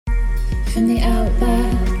From the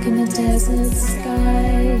outback and the desert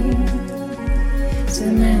sky to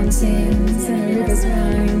the mountains and the rivers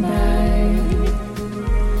running by,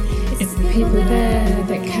 it's the people there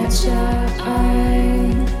that catch our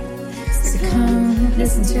eye. So come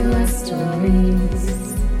listen to our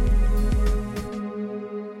stories.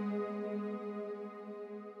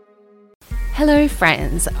 Hello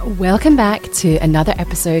friends, welcome back to another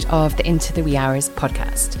episode of the Into the Wee Hours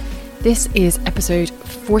podcast. This is episode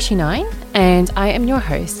 49 and I am your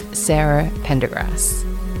host, Sarah Pendergrass.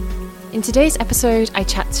 In today's episode, I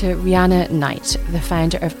chat to Rhianna Knight, the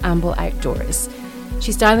founder of Amble Outdoors.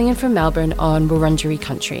 She's dialing in from Melbourne on Wurundjeri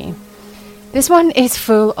country. This one is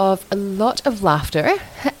full of a lot of laughter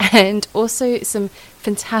and also some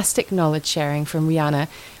fantastic knowledge sharing from Rhianna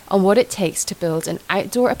on what it takes to build an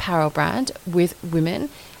outdoor apparel brand with women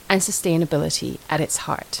and sustainability at its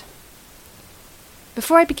heart.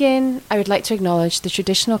 Before I begin, I would like to acknowledge the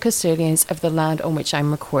traditional custodians of the land on which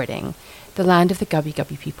I'm recording, the land of the Gubbi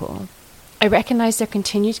Gubbi people. I recognise their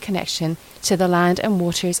continued connection to the land and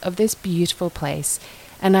waters of this beautiful place,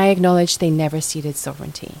 and I acknowledge they never ceded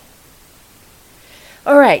sovereignty.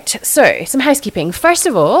 Alright, so some housekeeping. First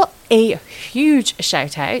of all, a huge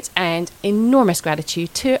shout out and enormous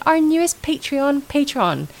gratitude to our newest Patreon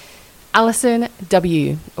patron, Alison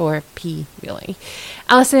W, or P really.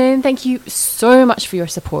 Alison, thank you so much for your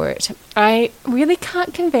support. I really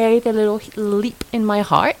can't convey the little leap in my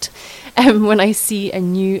heart when I see a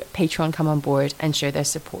new patron come on board and show their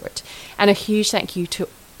support. And a huge thank you to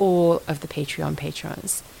all of the Patreon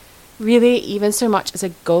patrons. Really, even so much as a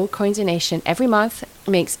gold coin donation every month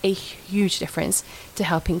makes a huge difference to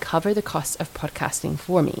helping cover the costs of podcasting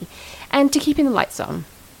for me and to keeping the lights on.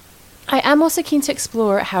 I am also keen to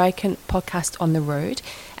explore how I can podcast on the road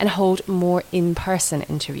and hold more in-person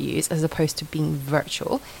interviews as opposed to being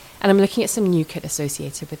virtual. And I'm looking at some new kit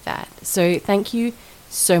associated with that. So thank you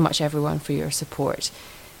so much everyone for your support.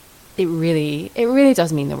 It really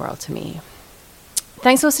does mean the world to me.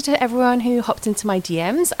 Thanks also to everyone who hopped into my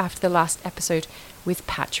DMs after the last episode with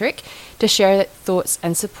Patrick to share their thoughts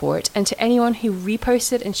and support, and to anyone who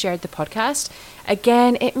reposted and shared the podcast.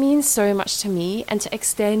 Again, it means so much to me, and to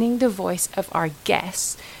extending the voice of our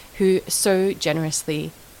guests who so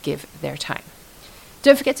generously give their time.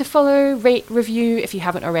 Don't forget to follow, rate, review if you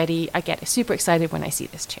haven't already. I get super excited when I see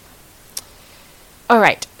this too.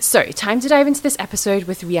 Alright, so time to dive into this episode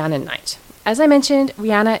with Rhianna Knight. As I mentioned,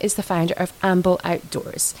 Rhianna is the founder of Amble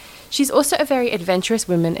Outdoors. She's also a very adventurous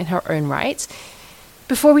woman in her own right.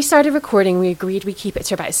 Before we started recording, we agreed we keep it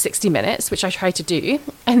to about 60 minutes, which I tried to do,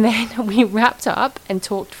 and then we wrapped up and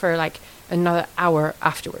talked for like another hour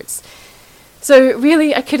afterwards. So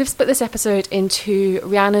really, I could have split this episode into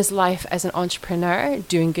Rhianna's life as an entrepreneur,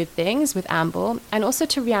 doing good things with Amble, and also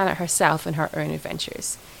to Rhianna herself and her own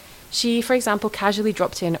adventures. She, for example, casually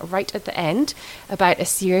dropped in right at the end about a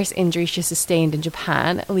serious injury she sustained in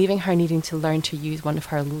Japan, leaving her needing to learn to use one of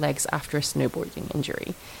her legs after a snowboarding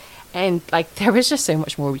injury. And there was just so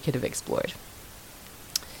much more we could have explored.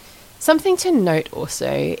 Something to note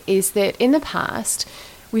also is that in the past,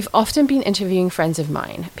 we've often been interviewing friends of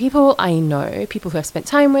mine, people I know, people who I've spent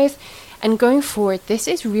time with, and going forward, this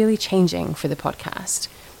is really changing for the podcast.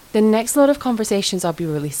 The next lot of conversations I'll be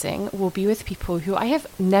releasing will be with people who I have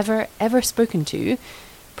never ever spoken to,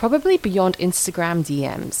 probably beyond Instagram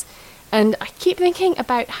DMs. And I keep thinking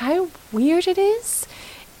about how weird it is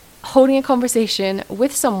holding a conversation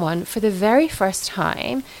with someone for the very first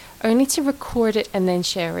time, only to record it and then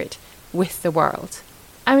share it with the world.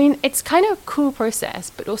 I mean, it's kind of a cool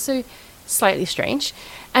process, but also slightly strange.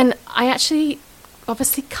 And I actually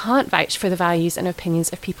obviously can't vouch for the values and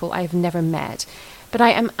opinions of people I've never met. But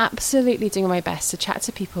I am absolutely doing my best to chat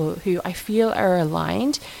to people who I feel are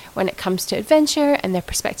aligned when it comes to adventure and their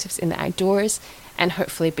perspectives in the outdoors, and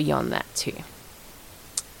hopefully beyond that too.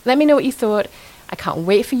 Let me know what you thought. I can't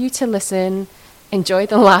wait for you to listen, enjoy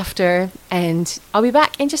the laughter, and I'll be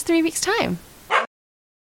back in just 3 weeks' time.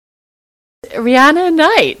 Rhianna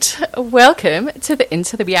Knight, welcome to the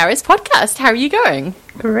Into the Wee Hours podcast. How are you going?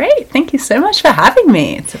 Great. Thank you so much for having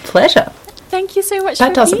me. It's a pleasure. Thank you so much that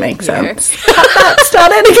for doesn't being make here. sense. That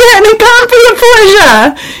started again. It can't be a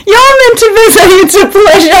pleasure. You're meant to be saying it's a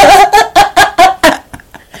pleasure.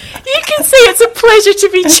 You can say it's a pleasure to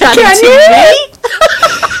be chatting Can to you? me.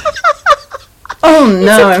 Oh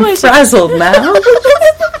no, I'm frazzled now.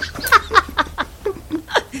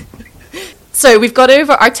 So we've got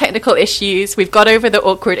over our technical issues. We've got over the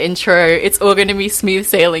awkward intro. It's all going to be smooth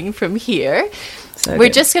sailing from here. So We're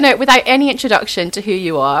just going to, without any introduction to who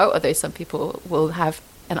you are, although some people will have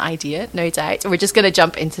an idea, no doubt, we're just going to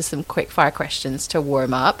jump into some quick fire questions to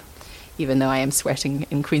warm up. even though I am sweating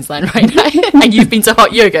in Queensland right now, and you've been to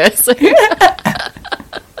hot yoga. So.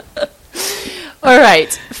 All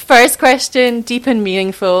right, first question, deep and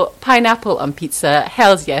meaningful. Pineapple on pizza,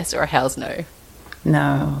 hell's yes or hell's no?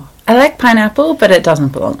 No. I like pineapple, but it doesn't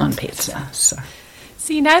belong on pizza. So.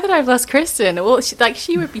 See, now that I've lost Kristen, well,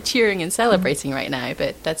 she would be cheering and celebrating right now,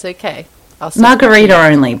 but that's okay. Margarita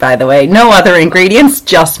only, by the way. No other ingredients,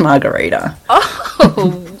 just margarita.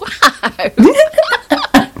 Oh, wow.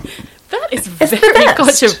 That is very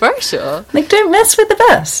controversial. Like, don't mess with the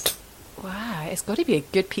best. Wow, it's got to be a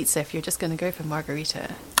good pizza if you're just going to go for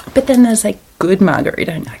margarita. But then there's, like, good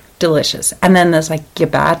margarita, and, like, delicious. And then there's, like, your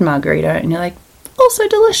bad margarita, and you're like, also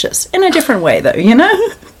delicious. In a different way, though, you know?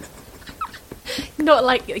 Not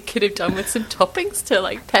like it could have done with some toppings to,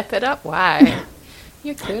 like, pep it up. Wow.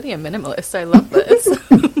 You're clearly a minimalist. I love this.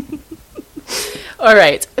 All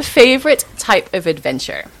right. Favorite type of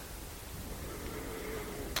adventure?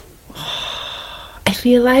 I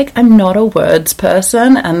feel like I'm not a words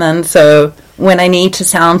person, and then so when I need to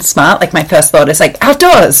sound smart, like my first thought is like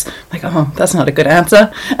outdoors. I'm like, oh, that's not a good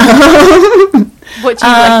answer. What do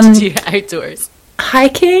you like to do outdoors?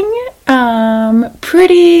 Hiking,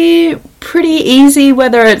 pretty easy,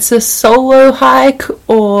 whether it's a solo hike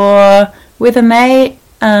or with a mate.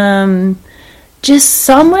 Just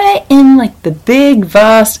somewhere in like the big,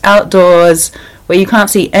 vast outdoors where you can't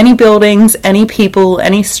see any buildings, any people,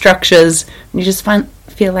 any structures. And you just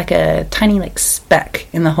feel like a tiny like speck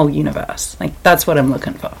in the whole universe. Like that's what I'm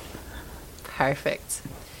looking for. Perfect.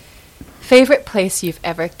 Favorite place you've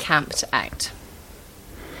ever camped out?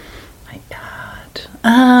 My God.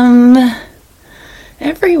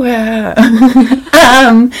 Everywhere.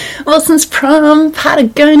 Wilson's Prom,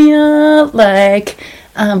 Patagonia, like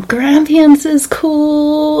Grampians is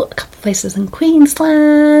cool, a couple places in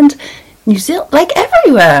Queensland, New Zealand, like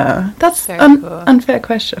everywhere. That's an unfair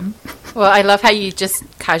question. Well, I love how you just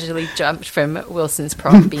casually jumped from Wilson's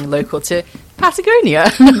Prom being local to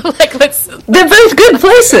Patagonia. Like, they're both good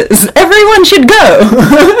places. Everyone should go.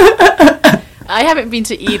 I haven't been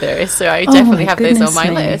to either, so I definitely have those on my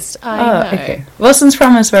list. I know. Okay. Wilson's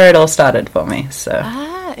Prom is where it all started for me, so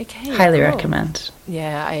okay, highly recommend.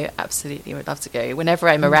 Yeah, I absolutely would love to go. Whenever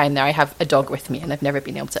I'm around there, I have a dog with me, and I've never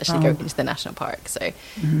been able to actually go into the national park, so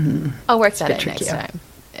I'll work that out next time.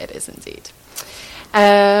 It is indeed.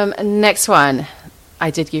 Next one.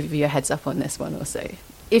 I did give you a heads up on this one also.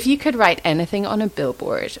 If you could write anything on a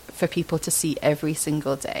billboard for people to see every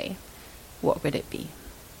single day, what would it be?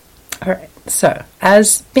 All right, so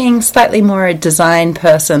as being slightly more a design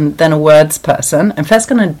person than a words person, I'm first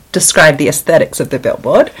going to describe the aesthetics of the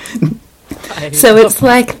billboard. So it's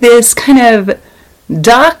like this kind of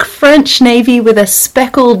dark French navy with a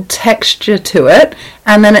speckled texture to it,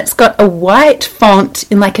 and then it's got a white font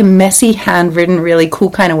in like a messy handwritten really cool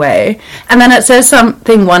kind of way, and then it says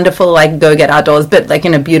something wonderful like go get outdoors, but like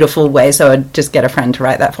in a beautiful way, so I'd just get a friend to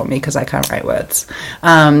write that for me because I can't write words,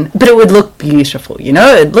 but it would look beautiful, you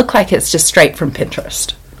know, it'd look like it's just straight from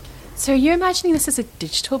Pinterest. So are you imagining this as a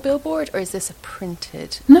digital billboard, or is this a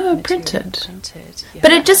printed? No, printed. Yeah.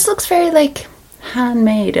 But it just looks very like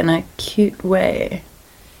handmade in a cute way.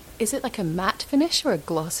 Is it like a matte finish or a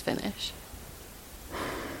gloss finish?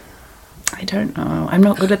 I don't know. I'm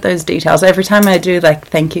not good at those details. Every time I do like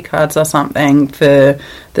thank you cards or something for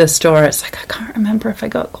the store, it's like I can't remember if I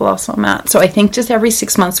got gloss or matte. So I think just every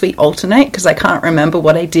 6 months we alternate because I can't remember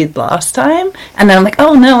what I did last time. And then I'm like,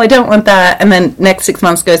 oh no, I don't want that. And then next 6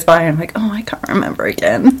 months goes by and I'm like, oh, I can't remember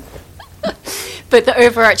again. But the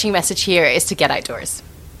overarching message here is to get outdoors.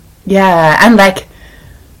 Yeah, and like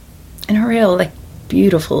in a real like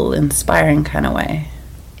beautiful, inspiring kind of way.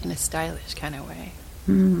 In a stylish kind of way.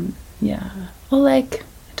 Yeah. Well, like,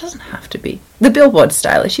 it doesn't have to be. The billboard's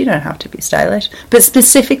stylish. You don't have to be stylish. But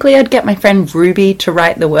specifically, I'd get my friend Ruby to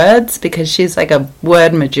write the words because she's like a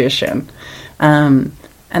word magician. And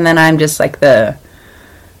then I'm just like the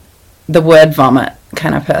word vomit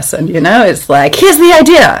kind of person, you know? It's like, here's the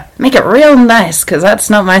idea. Make it real nice because that's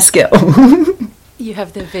not my skill. You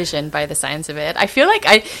have the vision by the sounds of it. I feel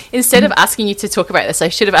like instead of asking you to talk about this, I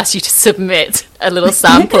should have asked you to submit a little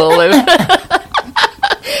sample of...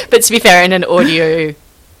 But to be fair, in an audio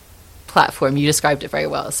platform, you described it very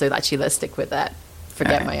well. So actually, let's stick with that.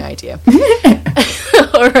 Forget my idea.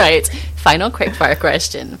 All right. Final quickfire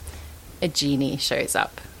question. A genie shows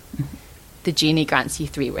up. The genie grants you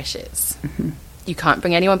 3 wishes. You can't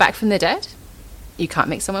bring anyone back from the dead. You can't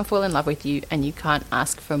make someone fall in love with you. And you can't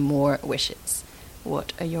ask for more wishes.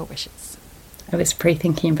 What are your wishes? I was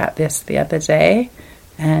pre-thinking about this the other day,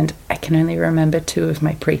 and I can only remember 2 of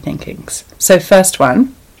my pre-thinkings. So first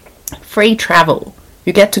one, free travel.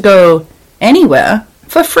 You get to go anywhere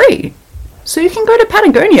for free. So you can go to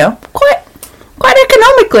Patagonia quite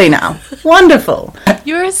economically now. Wonderful.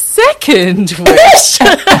 Your second wish.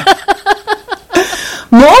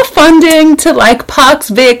 More funding to like Parks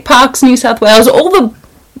Vic, Parks New South Wales, all the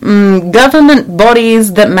government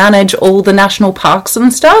bodies that manage all the national parks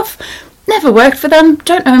and stuff. Never worked for them,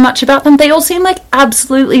 don't know much about them. They all seem like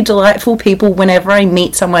absolutely delightful people whenever I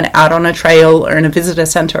meet someone out on a trail or in a visitor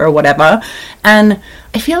centre or whatever. And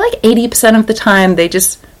I feel like 80% of the time they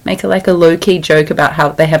just make a low-key joke about how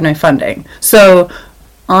they have no funding. So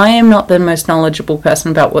I am not the most knowledgeable person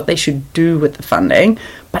about what they should do with the funding,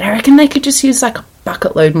 but I reckon they could just use like a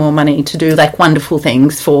bucket load more money to do like wonderful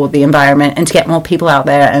things for the environment and to get more people out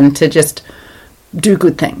there and to just do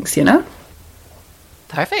good things, you know?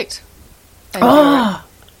 Perfect. Oh,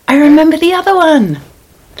 I remember the other one.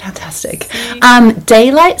 Fantastic.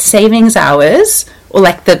 Daylight savings hours, or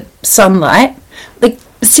like the sunlight, like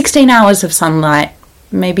 16 hours of sunlight,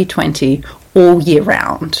 maybe 20, all year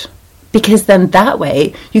round. Because then that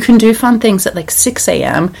way you can do fun things at like 6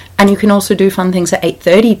 a.m. and you can also do fun things at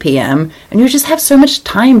 8:30 p.m. and you just have so much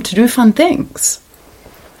time to do fun things.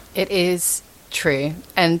 It is true.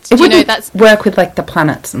 And It do you know wouldn't that's... work with like the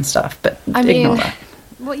planets and stuff, but I ignore mean, that.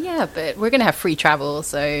 well, yeah, but we're going to have free travel,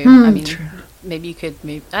 so, I mean, true. maybe you could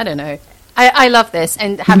move... I don't know. I love this,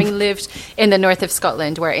 and having lived in the north of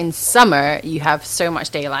Scotland, where in summer you have so much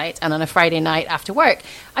daylight, and on a Friday night after work,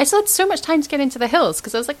 I still had so much time to get into the hills,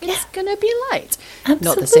 because I was like, it's going to be light. Absolutely.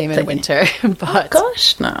 Not the same in winter, but... Oh,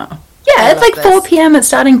 gosh, no. Yeah, I it's like love 4 this. p.m. It's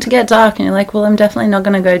starting to get dark and you're like, well, I'm definitely not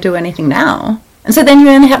going to go do anything now. And so then you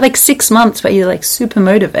only have like 6 months where you're like super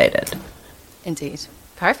motivated. Indeed.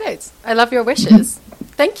 Perfect. I love your wishes.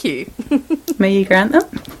 Thank you. May you grant them?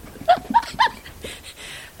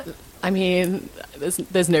 I mean,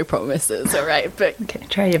 there's no promises, all right? But Okay,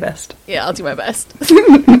 try your best. yeah, I'll do my best.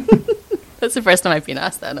 That's the first time I've been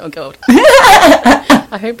asked that. Oh, God.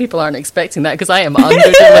 I hope people aren't expecting that, because I am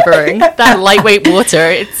under-delivering. That lightweight water,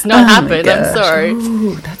 it's not happened. I'm sorry.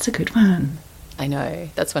 Ooh, that's a good one. I know.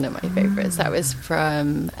 That's one of my favourites. That was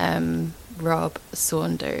from Rob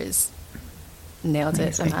Saunders. Nailed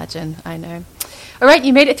it, Amazing. imagine. I know. All right,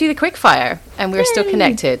 you made it through the quickfire, and we're still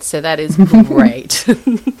connected, so that is great.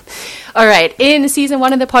 All right, in season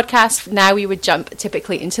 1 of the podcast, now we would jump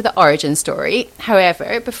typically into the origin story.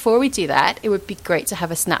 However, before we do that, it would be great to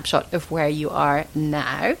have a snapshot of where you are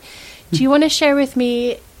now. Do you want to share with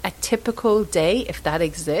me a typical day, if that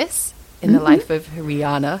exists, in the life of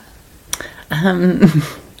Rhianna? A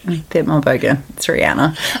bit more bogan. It's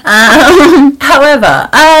Rhianna. However,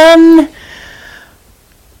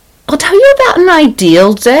 I'll tell you about an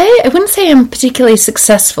ideal day. I wouldn't say I'm particularly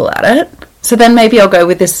successful at it. So then maybe I'll go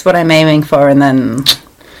with this is what I'm aiming for, and then,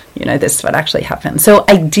 you know, this is what actually happens. So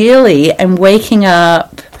ideally, I'm waking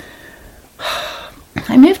up...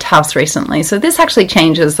 I moved house recently, so this actually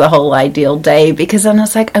changes the whole ideal day, because then I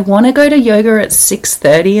was like, I want to go to yoga at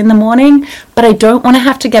 6:30 in the morning, but I don't want to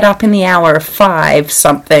have to get up in the hour of 5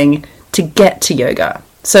 something to get to yoga.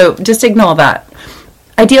 So just ignore that.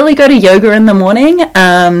 Ideally go to yoga in the morning,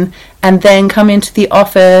 and then come into the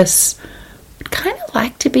office. I'd kind of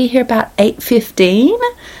like to be here about 8:15.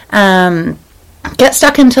 Get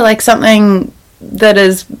stuck into like something that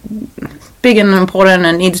is big and important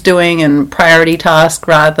and needs doing and priority task,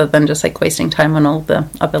 rather than just like wasting time on all the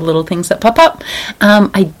other little things that pop up.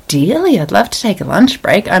 Ideally, I'd love to take a lunch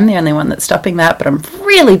break. I'm the only one that's stopping that, but I'm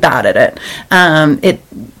really bad at it. It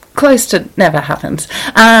close to never happens.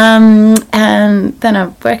 And then I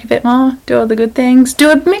work a bit more, do all the good things, do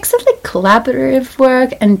a mix of like collaborative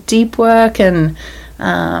work and deep work, and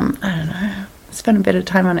I don't know, spend a bit of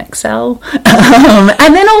time on Excel,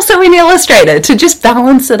 and then also in Illustrator to just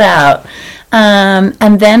balance it out.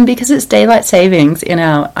 And then because it's daylight savings in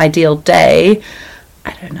our ideal day,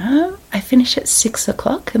 I don't know, I finish at 6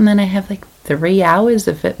 o'clock, and then I have like 3 hours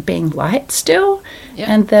of it being light still. Yep.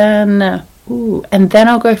 And then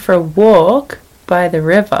I'll go for a walk by the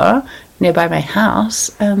river nearby my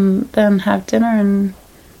house, and then have dinner and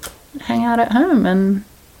hang out at home, and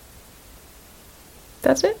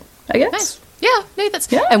that's it, I guess. Nice. Yeah, no,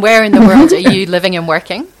 that's... Yeah. And where in the world are you living and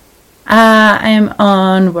working? I am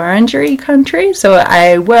on Wurundjeri country, so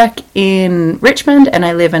I work in Richmond and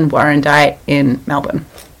I live in Warrandyte in Melbourne.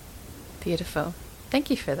 Beautiful. Thank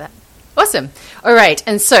you for that. Awesome. All right,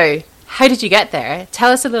 and so how did you get there?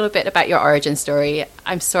 Tell us a little bit about your origin story.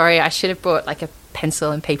 I'm sorry, I should have brought like a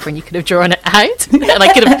pencil and paper and you could have drawn it out and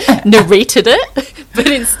I could have narrated it. But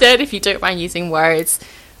instead, if you don't mind using words,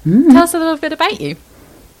 tell us a little bit about you.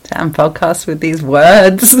 Damn podcast with these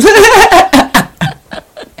words.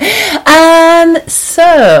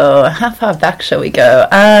 So, how far back shall we go?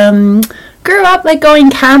 grew up like going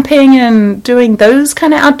camping and doing those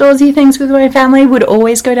kind of outdoorsy things with my family. Would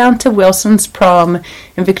always go down to Wilson's Prom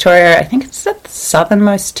in Victoria. I think it's at the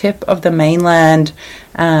southernmost tip of the mainland,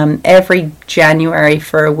 every January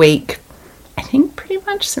for a week. I think pretty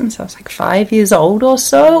much since I was like 5 years old or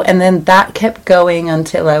so, and then that kept going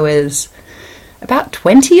until I was about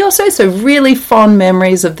 20 or so. So really fond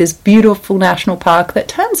memories of this beautiful national park. That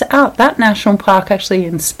turns out that national park actually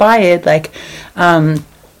inspired like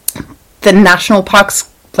the national parks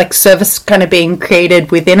like service kind of being created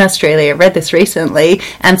within Australia. I read this recently,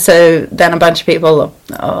 and so then a bunch of people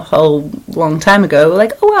a whole long time ago were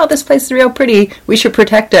like, oh wow, this place is real pretty, we should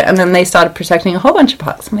protect it. And then they started protecting a whole bunch of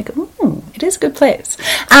parks. I'm like, ooh, it is a good place.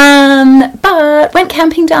 But went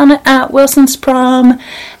camping down at Wilson's Prom,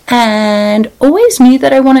 and always knew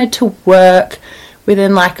that I wanted to work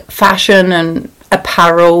within like fashion and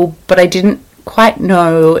apparel, but I didn't quite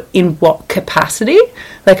know in what capacity.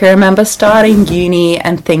 Like I remember starting uni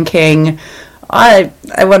and thinking, I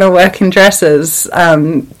want to work in dresses,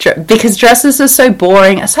 because dresses are so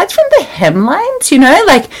boring, aside from the hemlines, you know,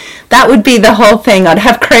 like that would be the whole thing. I'd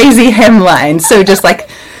have crazy hemlines, so just like,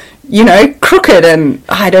 you know, crooked and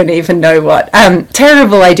I don't even know what.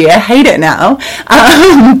 Terrible idea, hate it now.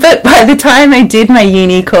 But by the time I did my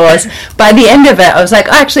uni course, by the end of it, I was like,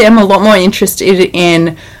 actually, I'm a lot more interested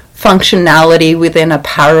in functionality within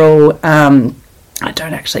apparel. I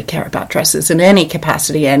don't actually care about dresses in any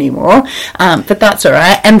capacity anymore, but that's all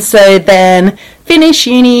right. And so then finished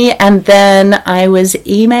uni, and then I was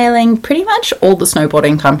emailing pretty much all the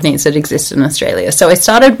snowboarding companies that exist in Australia. So I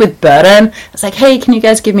started with Burton. I was like, hey, can you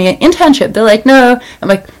guys give me an internship? They're like, no. I'm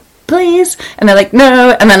like, please. And they're like,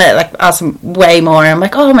 no. And then I like asked them way more. I'm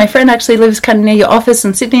like, oh, my friend actually lives kind of near your office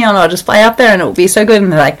in Sydney, and I'll just fly up there and it'll be so good.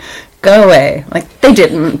 And they're like, go away. Like, they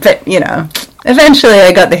didn't, but you know, eventually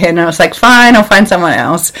I got the hint and I was like, fine, I'll find someone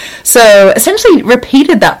else. So essentially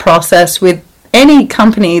repeated that process with any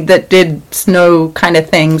company that did snow kind of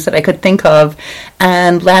things that I could think of,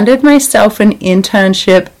 and landed myself an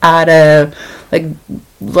internship at a like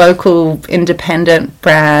local independent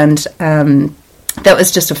brand. That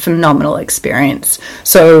was just a phenomenal experience.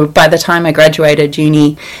 So by the time I graduated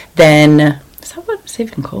uni, then, is that what it's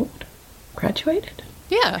even called? Graduated?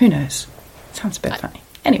 Yeah. Who knows? Sounds a bit funny.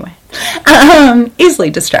 Anyway,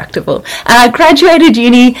 easily distractible. Graduated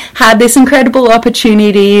uni, had this incredible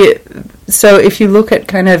opportunity. So if you look at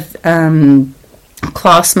kind of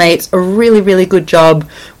classmates, a really, really good job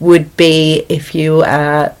would be if you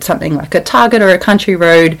are something like a Target or a Country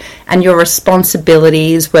Road and your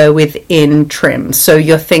responsibilities were within trim. So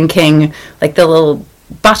you're thinking like the little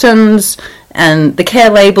buttons and the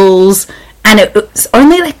care labels, and it was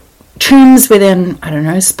only like trims within, I don't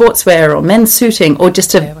know, sportswear or men's suiting, or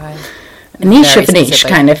just a niche of a niche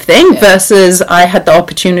kind of thing, versus I had the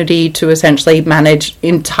opportunity to essentially manage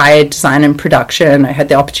entire design and production. I had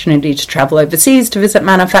the opportunity to travel overseas to visit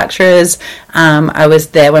manufacturers. I was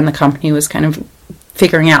there when the company was kind of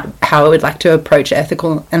figuring out how it would like to approach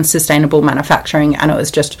ethical and sustainable manufacturing, and it was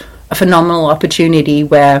just a phenomenal opportunity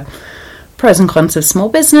where pros and cons of small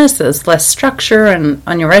business, there's less structure, and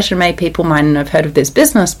on your resume people might not have heard of this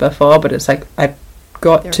business before, but it's like I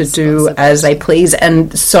got to do as I please,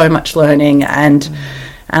 and so much learning. And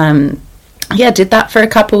did that for a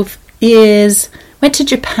couple of years. Went to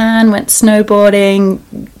Japan, went snowboarding,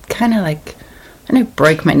 kind of like, I know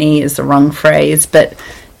broke my knee is the wrong phrase, but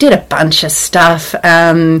did a bunch of stuff,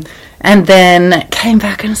 and then came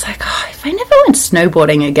back and was like, oh, if I never went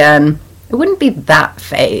snowboarding again, it wouldn't be that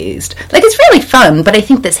phased. Like, it's really fun, but I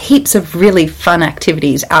think there's heaps of really fun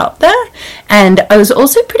activities out there. And I was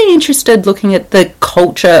also pretty interested looking at the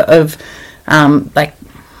culture of,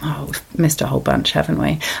 we've missed a whole bunch, haven't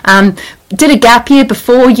we? Did a gap year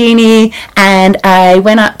before uni, and I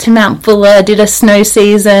went up to Mount Buller, did a snow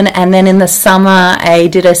season, and then in the summer I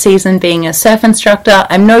did a season being a surf instructor.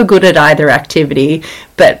 I'm no good at either activity,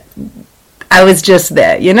 but I was just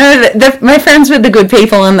there, you know, my friends were the good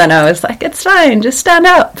people, and then I was like, it's fine, just stand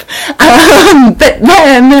up. But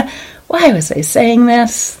then, why was I saying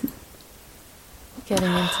this? Getting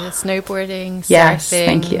into snowboarding, surfing. Yes,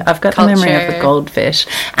 thank you. I've got culture. The memory of a goldfish.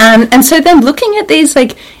 And so then looking at these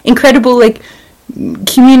like incredible like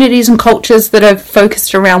communities and cultures that are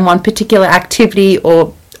focused around one particular activity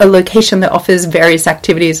or a location that offers various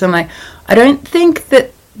activities, I'm like, I don't think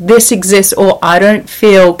that this exists, or I don't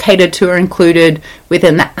feel catered to or included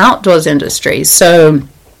within the outdoors industry. So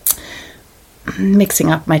mixing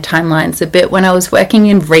up my timelines a bit, when I was working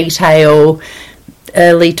in retail,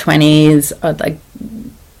 early 20s, I'd like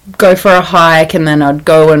go for a hike, and then I'd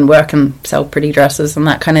go and work and sell pretty dresses and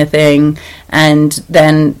that kind of thing. And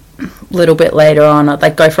then little bit later on, I'd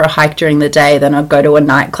like go for a hike during the day, then I'd go to a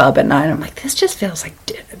nightclub at night. I'm like, this just feels like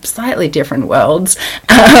slightly different worlds.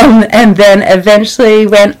 And then eventually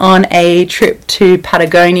went on a trip to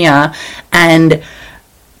Patagonia, and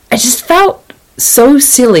I just felt so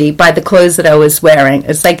silly by the clothes that I was wearing.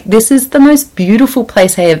 It's like, this is the most beautiful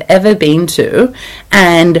place I have ever been to,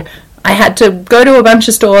 and I had to go to a bunch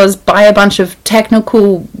of stores, buy a bunch of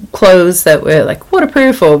technical clothes that were like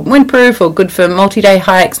waterproof or windproof or good for multi-day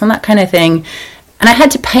hikes and that kind of thing. And I had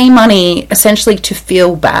to pay money essentially to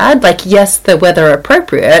feel bad. Like, yes, the weather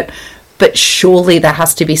appropriate, but surely there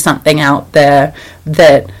has to be something out there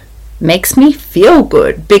that makes me feel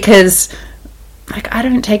good, because like, I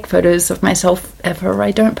don't take photos of myself ever. I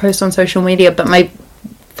don't post on social media, but my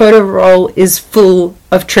photo roll is full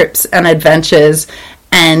of trips and adventures.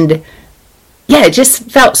 And yeah, it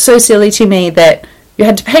just felt so silly to me that you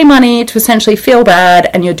had to pay money to essentially feel bad,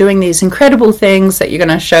 and you're doing these incredible things that you're going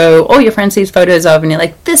to show all your friends these photos of, and you're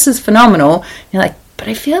like, this is phenomenal. And you're like, but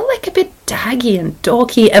I feel like a bit daggy and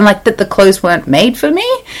dorky, and like that the clothes weren't made for me.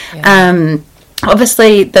 Yeah.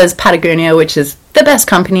 Obviously, there's Patagonia, which is the best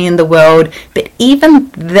company in the world, but even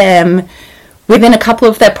them, within a couple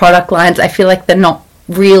of their product lines, I feel like they're not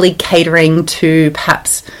really catering to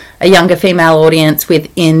perhaps a younger female audience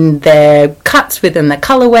within their cuts, within the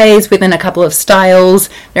colorways, within a couple of styles.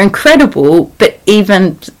 They're incredible, but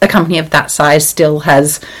even a company of that size still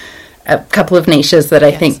has a couple of niches that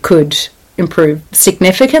I think could improve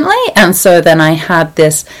significantly. And so then I had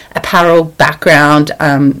this apparel background.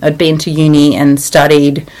 I'd been to uni and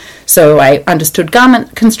studied, so I understood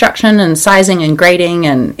garment construction and sizing and grading,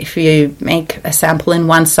 and if you make a sample in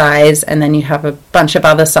one size and then you have a bunch of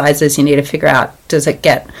other sizes, you need to figure out, does it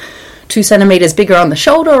get 2 centimeters bigger on the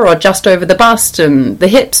shoulder or just over the bust and the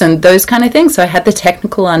hips and those kind of things. So I had the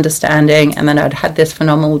technical understanding, and then I'd had this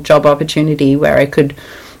phenomenal job opportunity where I could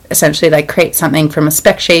essentially like create something from a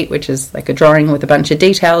spec sheet, which is like a drawing with a bunch of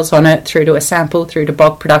details on it, through to a sample, through to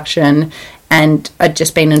bulk production. And I'd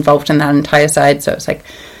just been involved in that entire side. So it's like,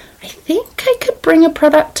 I think I could bring a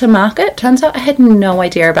product to market. Turns out I had no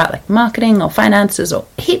idea about like marketing or finances or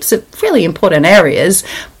heaps of really important areas,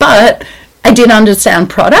 but I did understand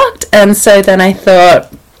product. And so then I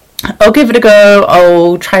thought, I'll give it a go.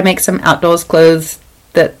 I'll try make some outdoors clothes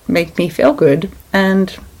that make me feel good.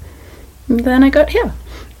 And then I got here.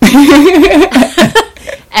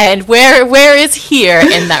 And where is here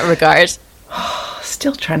in that regard?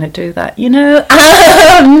 Still trying to do that, you know.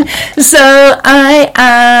 So I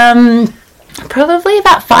am probably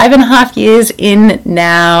about 5.5 years in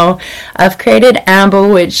now. I've created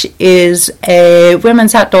Amble, which is a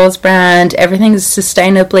women's outdoors brand. Everything's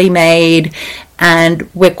sustainably made, and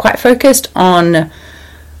we're quite focused on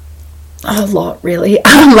a lot, really.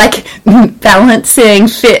 Like balancing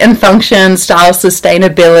fit and function, style,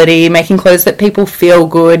 sustainability, making clothes that people feel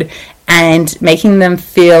good, and making them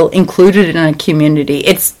feel included in a community.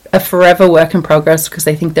 It's a forever work in progress, because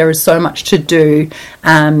I think there is so much to do.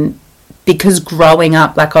 Because growing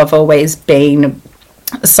up, like, I've always been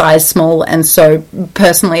a size small, and so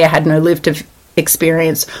personally I had no lived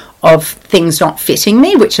experience of things not fitting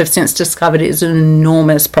me, which I've since discovered is an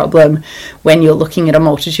enormous problem when you're looking at a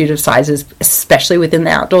multitude of sizes, especially within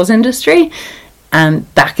the outdoors industry.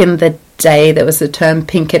 Back in the day, there was the term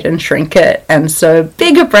pink it and shrink it, and so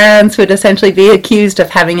bigger brands would essentially be accused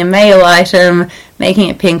of having a male item, making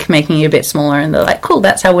it pink, making it a bit smaller, and they're like, cool,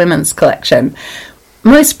 that's our women's collection.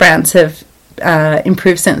 Most brands have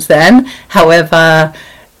improved since then. However,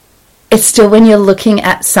 it's still, when you're looking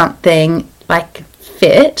at something like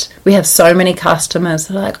fit, we have so many customers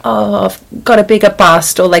that are like, oh, I've got a bigger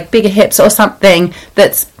bust, or like bigger hips, or something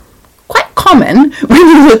that's quite common when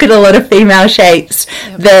you look at a lot of female shapes.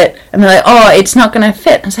 That, and they're like, oh, it's not going to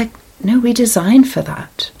fit. And it's like, no, we designed for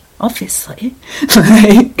that, obviously. So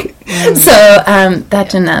that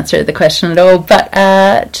didn't answer the question at all, but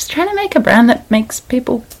just trying to make a brand that makes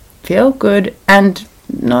people feel good and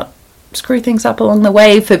not screw things up along the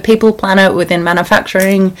way for people, planet, within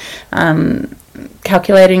manufacturing,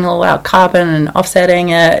 calculating all our carbon and offsetting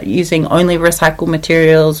it, using only recycled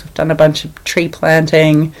materials. We've done a bunch of tree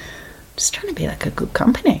planting, just trying to be like a good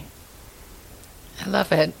company. I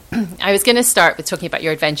love it. I was going to start with talking about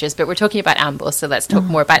your adventures, but we're talking about Amble, so let's talk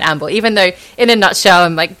more about Amble. Even though, in a nutshell,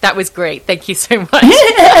 I'm like, that was great. Thank you so much.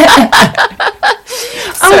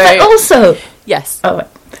 But also... Yes. Oh,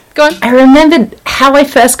 go on. I remembered how I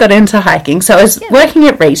first got into hiking. So I was working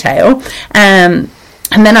at retail,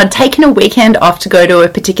 And then I'd taken a weekend off to go to a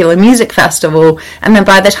particular music festival. And then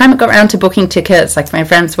by the time it got around to booking tickets, like my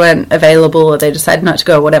friends weren't available or they decided not to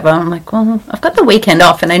go or whatever. I'm like, well, I've got the weekend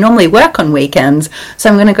off and I normally work on weekends. So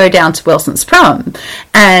I'm going to go down to Wilson's Prom.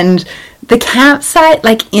 And the campsite,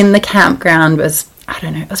 like in the campground was, I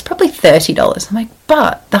don't know, it was probably $30. I'm like,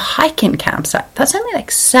 but the hike-in campsite, that's only like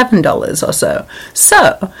 $7 or so.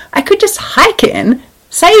 So I could just hike in,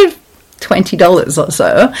 save $20 or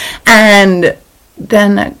so, and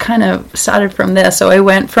then it kind of started from there. So I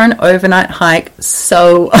went for an overnight hike,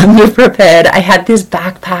 so underprepared. I had this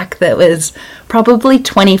backpack that was probably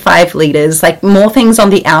 25 liters, like more things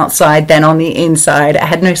on the outside than on the inside. I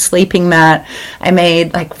had no sleeping mat. I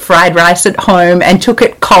made like fried rice at home and took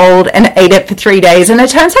it cold and ate it for 3 days. And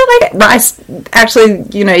it turns out like rice, actually,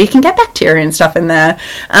 you know, you can get bacteria and stuff in there.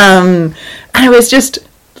 And it was just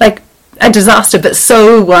like a disaster, but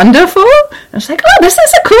so wonderful. I was like, oh, this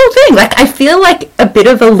is a cool thing. Like, I feel like a bit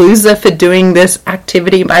of a loser for doing this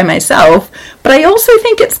activity by myself, but I also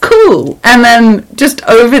think it's cool. And then just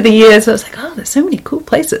over the years, I was like, oh, there's so many cool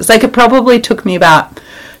places. Like, it probably took me about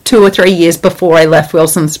 2 or 3 years before I left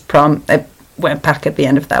Wilson's Prom. I went back at the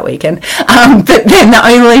end of that weekend. But then the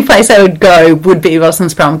only place I would go would be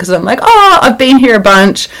Wilson's Prom, because I'm like, oh, I've been here a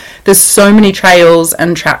bunch. There's so many trails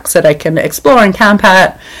and tracks that I can explore and camp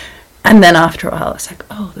at. And then after a while, I was like,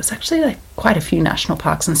 oh, there's actually like quite a few national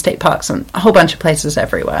parks and state parks and a whole bunch of places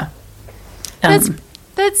everywhere. That's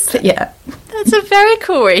yeah. That's a very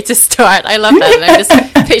cool way to start. I love that. And I'm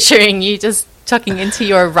just picturing you just tucking into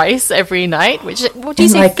your rice every night, which, what do you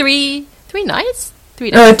say, like, three nights? 3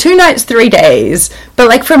 days? No, 2 nights, 3 days. But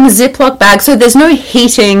like from a Ziploc bag, so there's no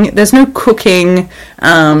heating, there's no cooking.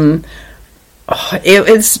 It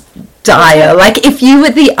was dire. Like, if you were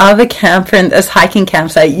the other camper in this hiking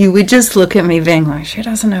campsite, you would just look at me being like, she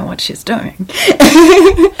doesn't know what she's doing.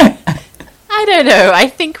 I don't know. I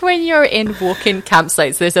think when you're in walk-in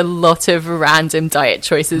campsites, there's a lot of random diet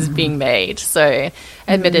choices being made. So,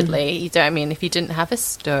 admittedly, you don't. I mean, if you didn't have a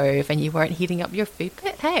stove and you weren't heating up your food,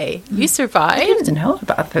 but hey, you survived. I didn't know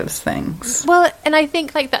about those things. Well, and I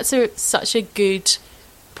think like that's such a good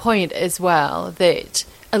point as well, that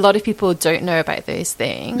a lot of people don't know about those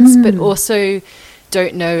things, but also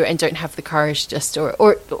don't know and don't have the courage just or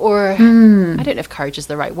I don't know if courage is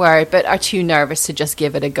the right word, but are too nervous to just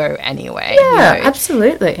give it a go anyway. Yeah, you know?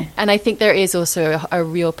 Absolutely. And I think there is also a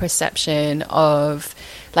real perception of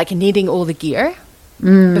like needing all the gear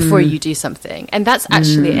before you do something. And that's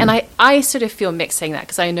actually, and I sort of feel mixed saying that,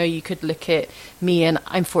 because I know you could look at me, and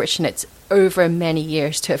I'm fortunate over many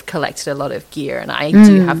years to have collected a lot of gear, and I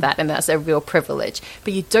do have that, and that's a real privilege.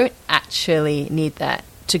 But you don't actually need that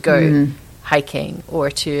to go hiking or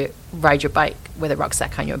to ride your bike with a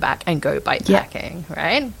rucksack on your back and go bike packing,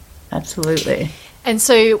 right? Absolutely. And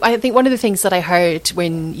so I think one of the things that I heard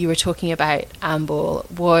when you were talking about Amble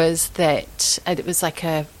was that it was like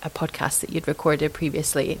a podcast that you'd recorded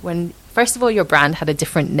previously, when, first of all, your brand had a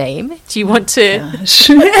different name. Do you want to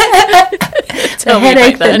tell me the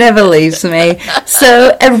headache that never leaves me.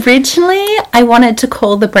 So originally I wanted to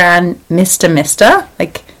call the brand Mr.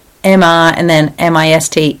 like MR and then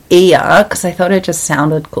MISTER, because I thought it just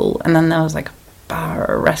sounded cool. And then there was like a bar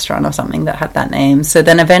or a restaurant or something that had that name. So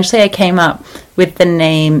then eventually I came up with the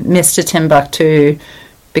name Mr. Timbuktu,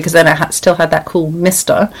 because then I still had that cool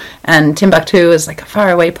Mr. And Timbuktu is like a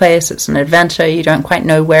faraway place. It's an adventure. You don't quite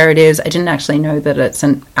know where it is. I didn't actually know that it's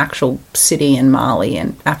an actual city in Mali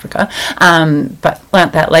in Africa, but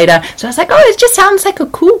learnt that later. So I was like, oh, it just sounds like a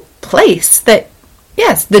cool place that,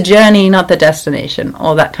 yes, the journey, not the destination,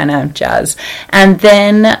 all that kind of jazz. And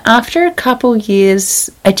then after a couple years,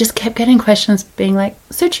 I just kept getting questions being like,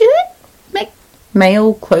 so do you make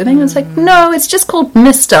male clothing? I was like, no, it's just called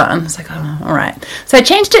Mr. And I was like, oh, all right. So I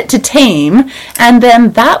changed it to Team, and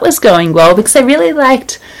then that was going well, because I really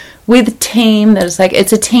liked with Team, there's like,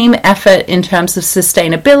 it's a team effort in terms of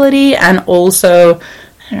sustainability and also,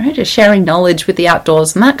 I don't know, just sharing knowledge with the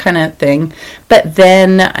outdoors and that kind of thing. But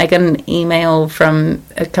then I got an email from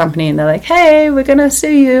a company and they're like, hey, we're going to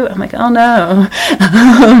sue you. I'm like, oh no.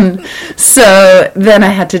 So then I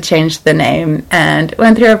had to change the name and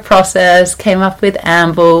went through a process, came up with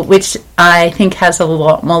Amble, which I think has a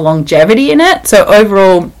lot more longevity in it. So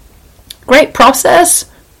overall, great process.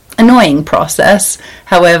 Annoying process,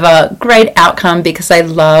 however, great outcome, because I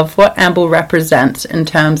love what Amble represents in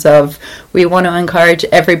terms of we want to encourage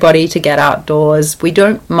everybody to get outdoors. We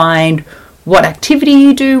don't mind what activity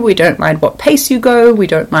you do, we don't mind what pace you go, we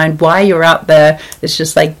don't mind why you're out there. It's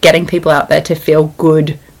just like getting people out there to feel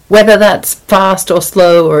good whether that's fast or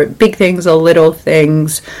slow or big things or little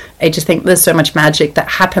things. I just think there's so much magic that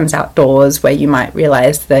happens outdoors where you might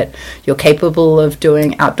realize that you're capable of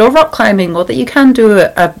doing outdoor rock climbing, or that you can do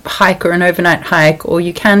a hike or an overnight hike, or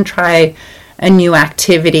you can try a new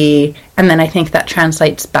activity. And then I think that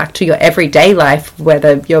translates back to your everyday life,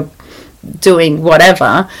 whether you're doing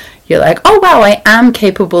whatever. You're like, oh wow, I am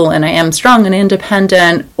capable and I am strong and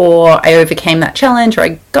independent, or I overcame that challenge, or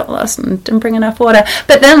I got lost and didn't bring enough water,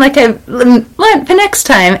 but then like I learned for next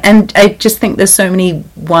time. And I just think there's so many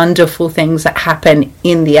wonderful things that happen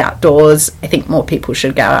in the outdoors. I think more people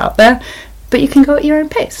should go out there, but you can go at your own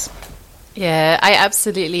pace. Yeah,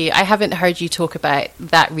 I haven't heard you talk about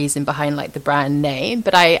that reason behind like the brand name,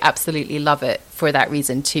 but I absolutely love it for that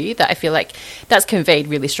reason too, that I feel like that's conveyed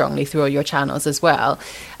really strongly through all your channels as well.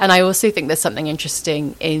 And I also think there's something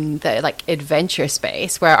interesting in the like adventure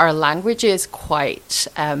space where our language is quite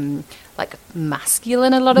like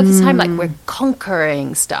masculine a lot of the time, like we're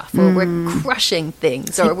conquering stuff, or we're crushing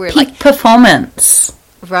things, or we're peak like performance.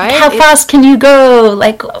 Right? How fast can you go?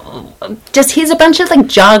 Like, just here's a bunch of like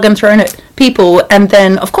jargon thrown at people, and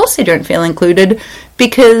then of course they don't feel included,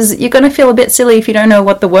 because you're going to feel a bit silly if you don't know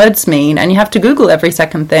what the words mean, and you have to Google every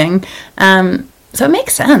second thing. So it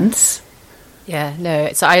makes sense. Yeah,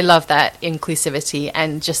 no. So I love that inclusivity,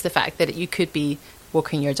 and just the fact that you could be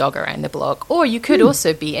walking your dog around the block, or you could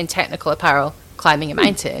also be in technical apparel climbing a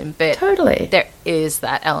mountain, but totally there is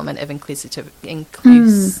that element of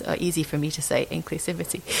easy for me to say,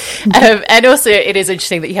 inclusivity. And also it is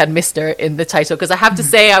interesting that you had Mr. in the title, because I have to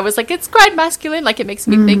say I was like, it's quite masculine, like it makes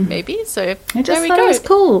me think maybe, so I just thought it was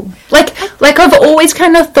cool. Like I've always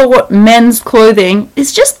kind of thought men's clothing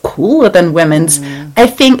is just cooler than women's. I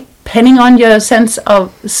think depending on your sense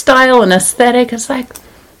of style and aesthetic, it's like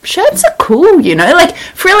shirts are cool, you know, like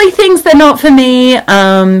frilly things, they're not for me.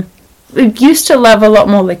 We used to love a lot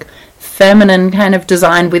more like feminine kind of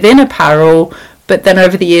design within apparel, but then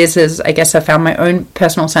over the years, as I guess I found my own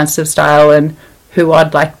personal sense of style and who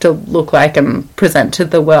I'd like to look like and present to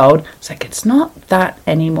the world, it's like it's not that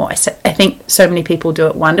anymore. I think so many people do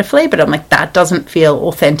it wonderfully, but I'm like, that doesn't feel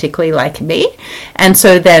authentically like me. And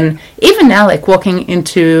so then even now, like walking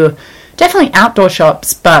into definitely outdoor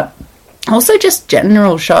shops, but also just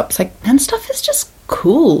general shops, like men's stuff is just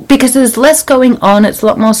cool because there's less going on. It's a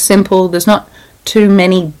lot more simple. There's not too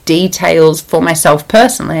many details for myself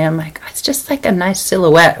personally. I'm like, it's just like a nice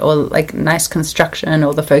silhouette, or like nice construction,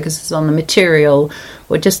 or the focus is on the material,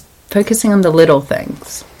 or just focusing on the little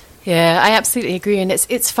things. Yeah, I absolutely agree. And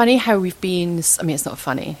it's funny how we've been, I mean, it's not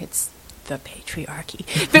funny, it's the patriarchy,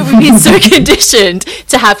 but we've been so conditioned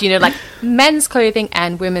to have, you know, like men's clothing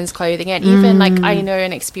and women's clothing. And even like I know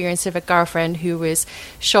an experience of a girlfriend who was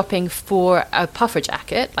shopping for a puffer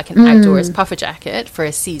jacket, like an outdoors puffer jacket for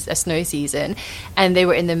a snow season, and they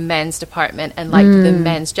were in the men's department and like the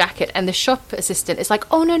men's jacket, and the shop assistant is like,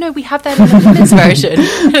 oh no, we have that in the women's version.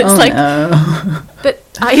 And it's no. But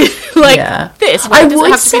I like this, why does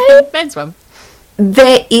it have to be the men's one?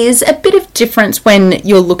 There is a bit of difference when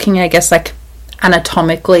you're looking, I guess, like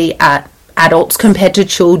anatomically at adults compared to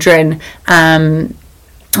children,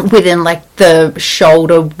 within like the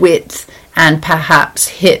shoulder width and perhaps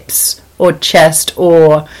hips or chest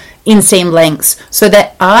or inseam lengths. So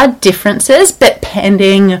there are differences, but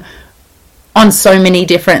depending on so many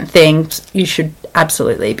different things, you should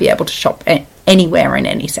absolutely be able to shop anywhere in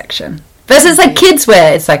any section. Versus like kids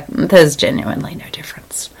wear, it's like there's genuinely no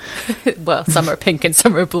difference. Well, some are pink and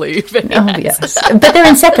some are blue. But yes. But they're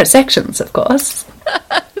in separate sections, of course.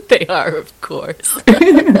 They are, of course.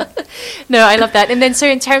 No, I love that. And then so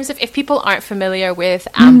in terms of if people aren't familiar with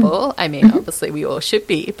Amble, I mean, obviously we all should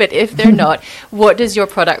be, but if they're not, what does your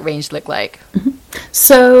product range look like?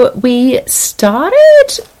 So we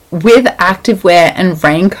started with activewear and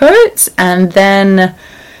raincoats, and then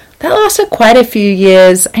that lasted quite a few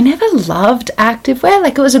years. I never loved activewear.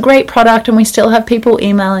 Like, it was a great product, and we still have people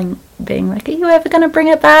emailing, being like, are you ever going to bring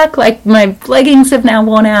it back? Like, my leggings have now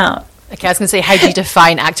worn out. Okay, I was going to say, how do you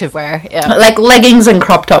define activewear? Yeah. Like leggings and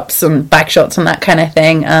crop tops and back shorts and that kind of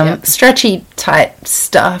thing. Stretchy, tight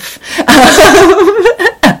stuff. But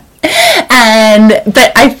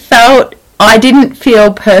I didn't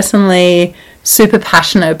feel personally super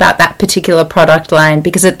passionate about that particular product line,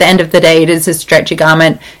 because at the end of the day, it is a stretchy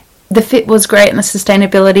garment. The fit was great and the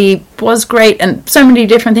sustainability was great and so many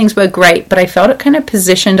different things were great, but I felt it kind of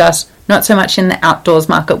positioned us not so much in the outdoors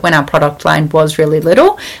market when our product line was really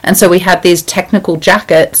little. And so we had these technical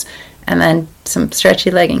jackets, and then some stretchy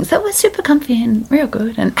leggings that were super comfy and real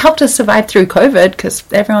good and helped us survive through COVID because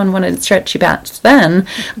everyone wanted stretchy pants then.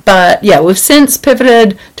 But yeah, we've since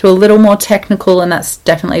pivoted to a little more technical, and that's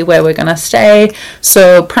definitely where we're going to stay.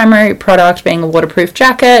 So primary product being a waterproof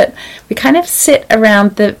jacket. We kind of sit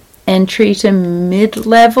around the entry to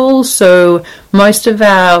mid-level. So most of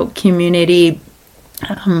our community,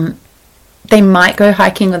 they might go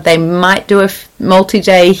hiking, or they might do a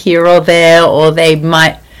multi-day here or there, or they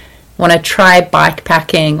might want to try bike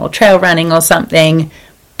packing or trail running or something.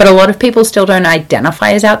 But a lot of people still don't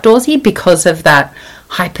identify as outdoorsy because of that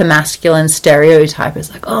hyper-masculine stereotype.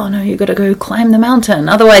 It's like, oh no, you got to go climb the mountain,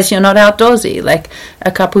 otherwise you're not outdoorsy. Like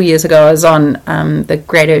a couple years ago, I was on the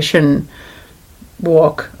Great Ocean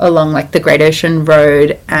walk along like the Great Ocean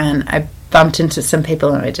Road, and I bumped into some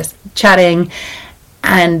people and we were just chatting,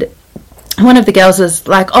 and one of the girls was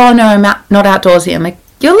like, oh no, I'm not outdoorsy. I'm like,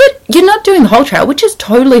 you're not doing the whole trail, which is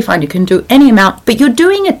totally fine, you can do any amount, but you're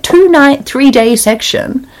doing a 2-night 3-day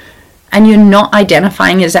section and you're not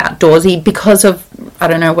identifying as outdoorsy because of, I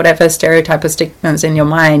don't know, whatever stereotype or stigmas in your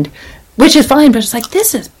mind, which is fine, but it's like,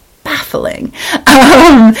 this is baffling.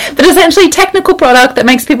 But essentially technical product that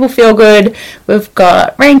makes people feel good. We've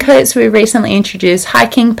got raincoats we recently introduced,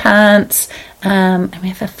 hiking pants, and we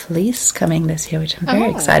have a fleece coming this year, which I'm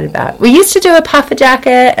very excited about. We used to do a puffer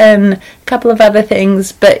jacket and a couple of other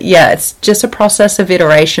things, but yeah, it's just a process of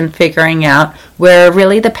iteration, figuring out where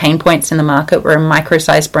really the pain points in the market. We're a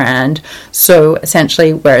micro-sized brand, so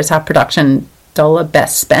essentially where is our production dollar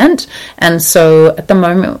best spent? And so at the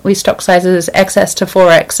moment we stock sizes XS to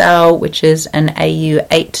 4XL, which is an AU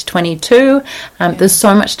 8 to 22. There's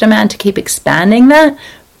so much demand to keep expanding that,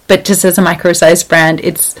 but just as a micro-sized brand,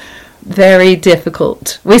 it's very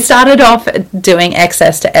difficult. We started off doing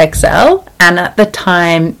XS to XL, and at the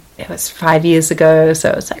time, it was 5 years ago, so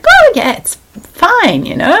it's like, oh yeah, it's fine,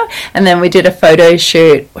 you know? And then we did a photo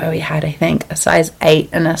shoot where we had, I think, a size 8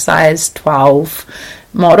 and a size 12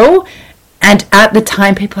 model, and at the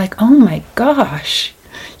time, people were like, oh my gosh,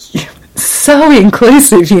 so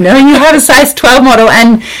inclusive, you know? You have a size 12 model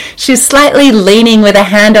and she's slightly leaning with a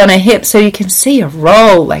hand on her hip so you can see a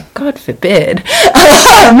roll, like, God forbid.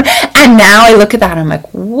 And now I look at that and I'm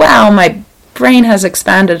like, wow, my brain has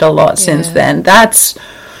expanded a lot since then. That's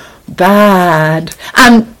bad.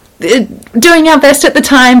 Doing our best at the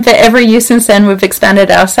time. For every year since then, we've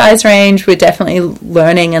expanded our size range. We're definitely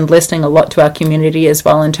learning and listening a lot to our community as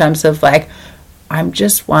well, in terms of like, I'm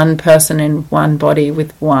just one person in one body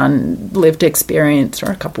with one lived experience,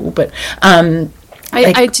 or a couple, but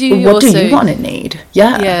I do what also, do you want to need?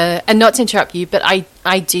 Yeah, and not to interrupt you, but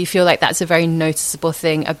I do feel like that's a very noticeable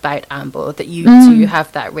thing about Amble, that you do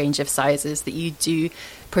have that range of sizes, that you do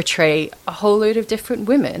portray a whole load of different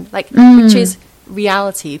women, like which is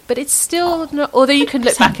reality, but it's still not, although you can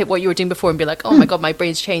look back at what you were doing before and be like, oh my god, my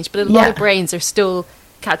brain's changed, but a lot of brains are still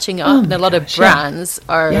catching up, and a lot of brands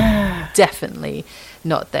are definitely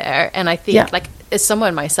not there. And I think like, as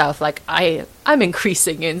someone myself, like I'm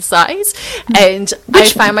increasing in size, and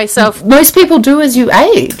which I find myself, most people do as you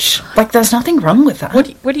age, like there's nothing wrong with that.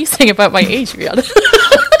 What are you saying about my age, Rhianna?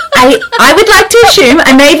 I would like to assume,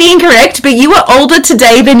 I may be incorrect, but you are older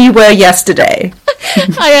today than you were yesterday.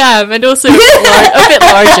 I am, and also a bit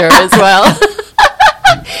larger as well.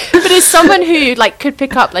 But as someone who like could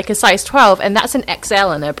pick up like a size 12, and that's an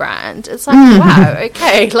XL in a brand, it's like, wow,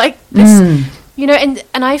 okay, like this, you know, and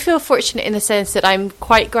I feel fortunate in the sense that I'm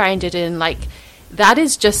quite grounded in like, that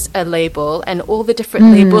is just a label, and all the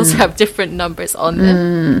different labels have different numbers on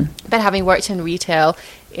them. But having worked in retail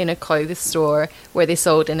in a clothes store where they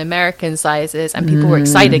sold in American sizes, and people were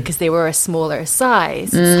excited because they were a smaller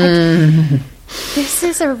size, it's like, this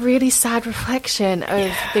is a really sad reflection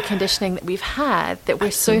of the conditioning that we've had, that we're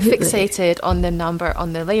so fixated on the number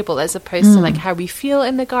on the label, as opposed to like how we feel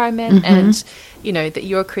in the garment, and you know, that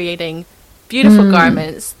you're creating beautiful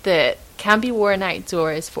garments that can be worn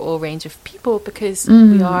outdoors for all range of people, because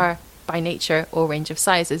we are by nature all range of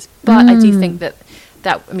sizes. But I do think that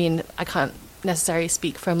I mean, I can't necessarily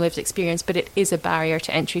speak from lived experience, but it is a barrier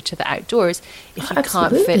to entry to the outdoors if you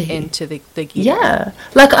can't fit into the gear. Yeah,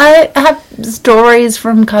 like I have stories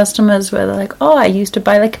from customers where they're like, oh, I used to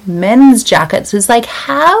buy like men's jackets. It's like,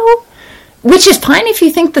 how? Which is fine if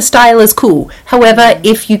you think the style is cool. However,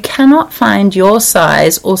 if you cannot find your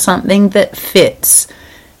size or something that fits,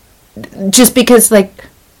 just because like,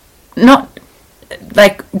 not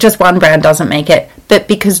like just one brand doesn't make it, but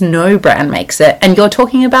because no brand makes it, and you're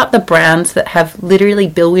talking about the brands that have literally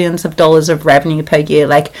billions of dollars of revenue per year,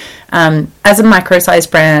 like as a micro-sized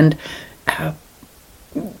brand,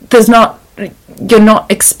 you're not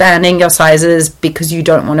expanding your sizes because you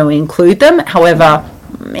don't want to include them. However,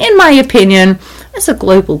 in my opinion, as a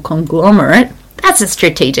global conglomerate, that's a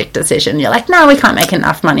strategic decision. You're like, no, we can't make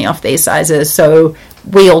enough money off these sizes, so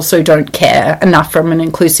we also don't care enough from an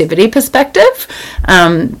inclusivity perspective.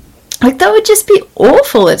 Like, that would just be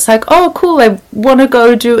awful. It's like, oh, cool, I want to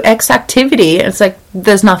go do X activity. It's like,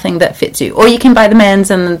 there's nothing that fits you. Or you can buy the men's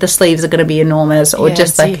and the sleeves are going to be enormous. Or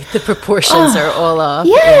just like... the proportions are all off.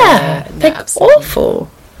 Yeah, no, like, absolutely. awful.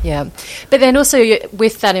 Yeah. But then also,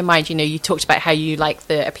 with that in mind, you talked about how you like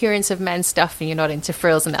the appearance of men's stuff and you're not into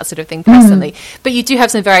frills and that sort of thing personally. But you do have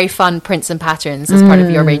some very fun prints and patterns as part of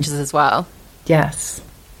your ranges as well. Yes.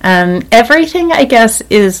 Everything, I guess,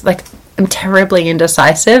 is like... I'm terribly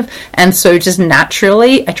indecisive, and so just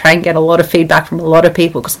naturally I try and get a lot of feedback from a lot of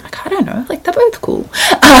people because I'm like, I don't know, like, they're both cool.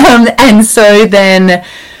 And so then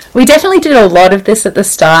we definitely did a lot of this at the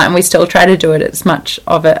start, and we still try to do it as much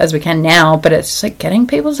of it as we can now, but it's just like getting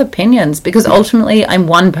people's opinions, because ultimately I'm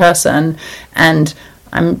one person and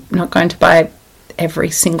I'm not going to buy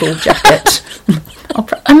every single jacket.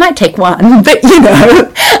 I might take one, but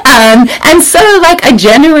and so, like, I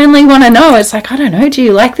genuinely want to know. It's like, I don't know, do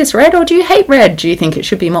you like this red or do you hate red? Do you think it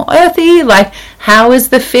should be more earthy? Like, how is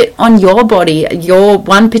the fit on your body, your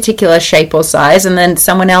one particular shape or size, and then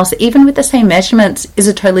someone else, even with the same measurements, is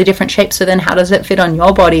a totally different shape, so then how does it fit on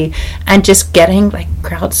your body? And just getting, like,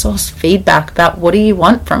 crowdsourced feedback about what do you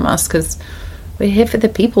want from us, because we're here for the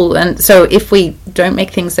people. And so if we don't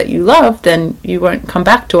make things that you love, then you won't come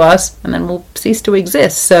back to us, and then we'll cease to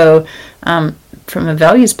exist. So from a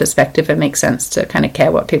values perspective, it makes sense to kind of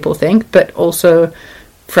care what people think, but also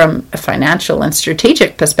from a financial and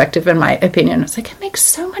strategic perspective, in my opinion, it's like, it makes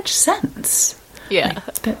so much sense. Yeah.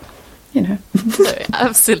 Like, but, No,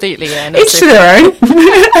 absolutely. Yeah. Each to their own.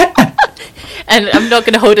 And I'm not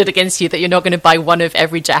going to hold it against you that you're not going to buy one of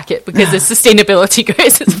every jacket, because as sustainability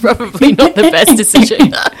goes, it's probably not the best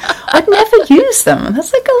decision. I'd never use them.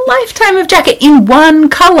 That's like a lifetime of jacket in one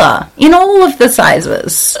colour, in all of the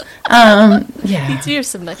sizes. Yeah. You do have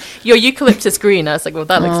some your eucalyptus green. I was like, well,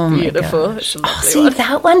 that looks beautiful. It's a lovely See, one.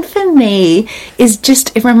 that one for me is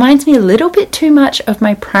just, it reminds me a little bit too much of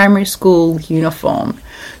my primary school uniform.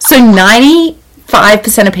 So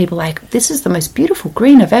 95% of people are like, this is the most beautiful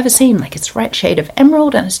green I've ever seen. Like, it's right shade of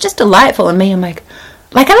emerald and it's just delightful. And me, I'm like,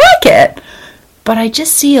 I like it, but I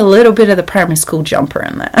just see a little bit of the primary school jumper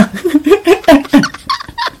in there.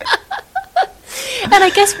 And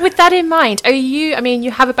I guess with that in mind,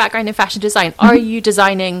 you have a background in fashion design. Are you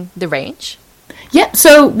designing the range? Yeah,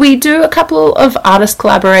 so we do a couple of artist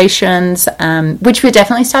collaborations, which we're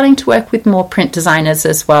definitely starting to work with more print designers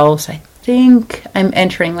as well. So I think I'm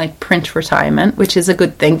entering like print retirement, which is a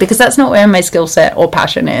good thing because that's not where my skill set or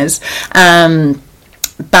passion is.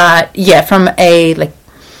 But yeah, from a like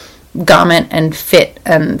garment and fit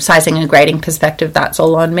and sizing and grading perspective, that's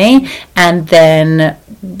all on me. And then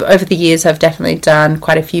over the years I've definitely done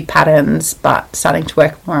quite a few patterns, but starting to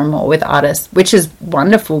work more and more with artists, which is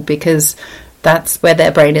wonderful because that's where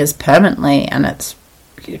their brain is permanently, and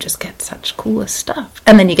you just get such cooler stuff.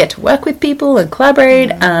 And then you get to work with people and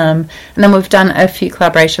collaborate. And then we've done a few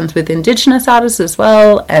collaborations with Indigenous artists as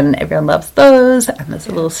well, and everyone loves those. And there's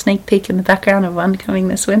a little sneak peek in the background of one coming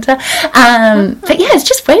this winter. But yeah, it's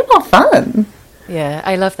just way more fun. Yeah,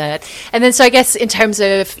 I love that. And then so I guess in terms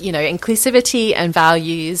of, inclusivity and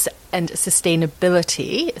values and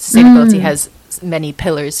sustainability has many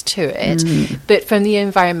pillars to it. But from the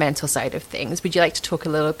environmental side of things, would you like to talk a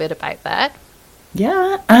little bit about that?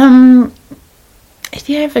 Yeah. If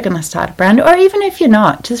you're ever going to start a brand, or even if you're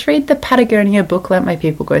not, just read the Patagonia book, Let My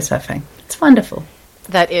People Go Surfing. It's wonderful.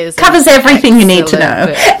 That is covers everything you need to know.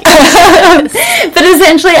 But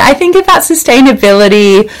essentially, I think about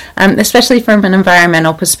sustainability, especially from an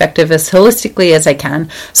environmental perspective, as holistically as I can.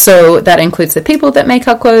 So that includes the people that make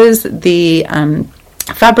our clothes, the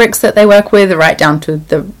fabrics that they work with, right down to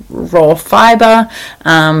the raw fiber.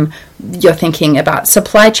 You're thinking about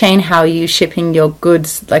supply chain, how are you shipping your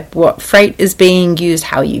goods, like what freight is being used,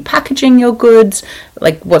 how are you packaging your goods,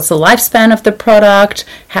 like what's the lifespan of the product,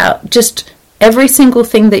 how just every single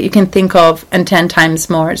thing that you can think of and 10 times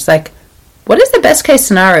more. It's like, what is the best case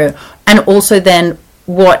scenario? And also then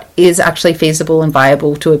what is actually feasible and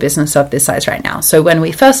viable to a business of this size right now. So when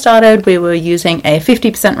we first started, we were using a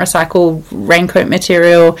 50% recycled raincoat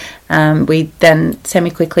material. We then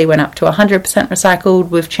semi-quickly went up to 100% recycled.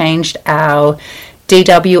 We've changed our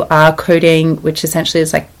DWR coating, which essentially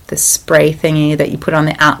is like the spray thingy that you put on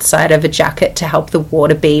the outside of a jacket to help the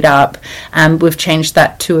water bead up. We've changed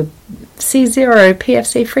that to a C0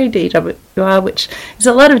 PFC-free DWR, which is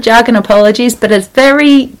a lot of jargon, apologies, but it's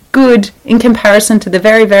very good in comparison to the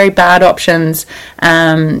very, very bad options.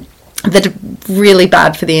 that are really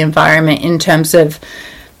bad for the environment in terms of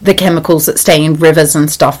the chemicals that stay in rivers and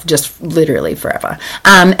stuff just literally forever.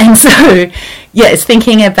 And so, yeah, it's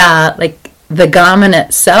thinking about like the garment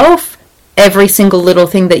itself, every single little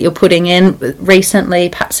thing that you're putting in. Recently,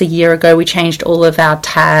 perhaps a year ago, we changed all of our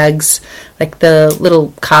tags, like the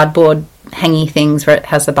little cardboard hangy things where it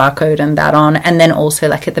has the barcode and that on, and then also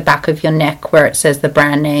like at the back of your neck where it says the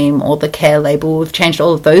brand name or the care label. We've changed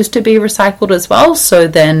all of those to be recycled as well. So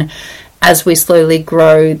then as we slowly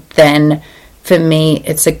grow, then for me,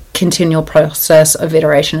 it's a continual process of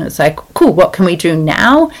iteration. It's like, cool, what can we do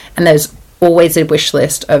now? And there's always a wish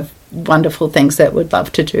list of wonderful things that we'd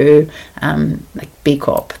love to do, like B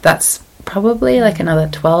Corp. That's probably like another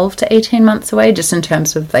 12 to 18 months away, just in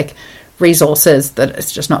terms of like resources that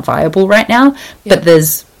it's just not viable right now. Yeah. But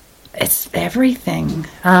it's everything.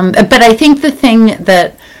 But I think the thing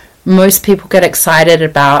that most people get excited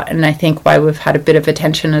about, and I think why we've had a bit of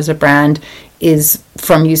attention as a brand, is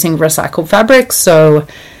from using recycled fabrics. So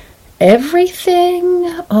everything,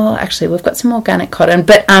 actually we've got some organic cotton,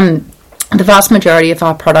 but the vast majority of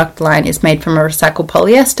our product line is made from a recycled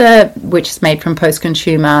polyester, which is made from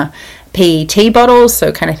post-consumer PET bottles.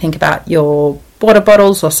 So kind of think about your water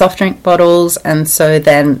bottles or soft drink bottles. And so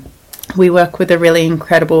then we work with a really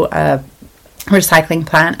incredible recycling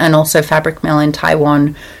plant and also fabric mill in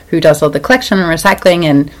Taiwan who does all the collection and recycling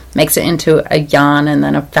and makes it into a yarn and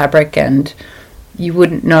then a fabric, and you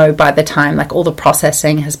wouldn't know by the time like all the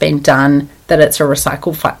processing has been done that it's a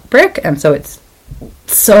recycled fabric. And so it's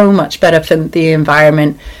so much better for the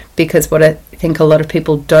environment, because what I think a lot of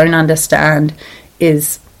people don't understand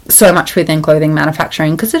is so much within clothing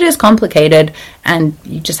manufacturing, because it is complicated and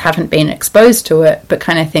you just haven't been exposed to it, but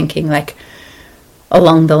kind of thinking like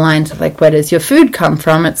along the lines of like, where does your food come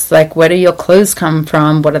from? It's like, where do your clothes come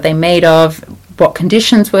from? What are they made of? What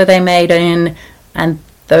conditions were they made in? And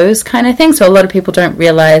those kind of things. So a lot of people don't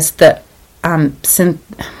realize that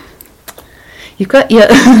you've got your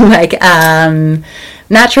like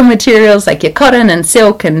natural materials like your cotton and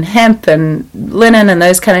silk and hemp and linen and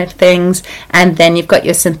those kind of things, and then you've got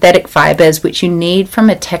your synthetic fibers, which you need from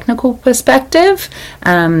a technical perspective.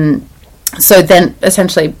 So then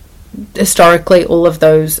essentially historically all of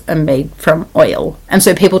those are made from oil, and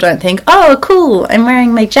so people don't think, oh cool, I'm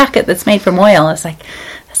wearing my jacket that's made from oil. It's like,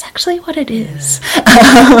 that's actually what it is.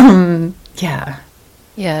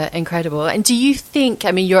 Yeah, incredible. And do you think,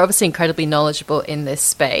 I mean, you're obviously incredibly knowledgeable in this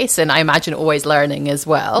space, and I imagine always learning as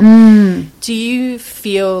well. Do you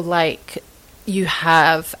feel like you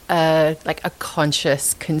have a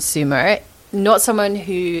conscious consumer? Not someone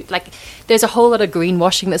who, like, there's a whole lot of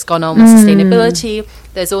greenwashing that's gone on with sustainability.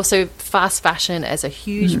 There's also fast fashion as a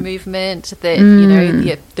huge movement that, you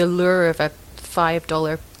know, the lure of a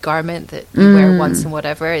 $5 garment that you wear once and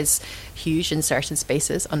whatever is huge in certain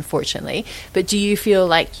spaces, unfortunately. But do you feel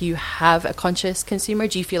like you have a conscious consumer?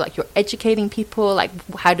 Do you feel like you're educating people? Like,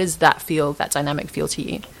 how does that dynamic feel to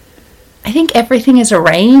you? I think everything is a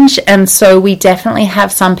range, and so we definitely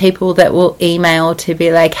have some people that will email to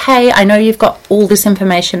be like, hey, I know you've got all this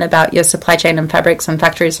information about your supply chain and fabrics and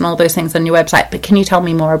factories and all those things on your website, but can you tell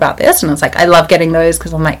me more about this? And it's like, I love getting those,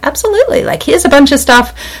 because I'm like, absolutely, like, here's a bunch of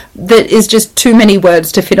stuff that is just too many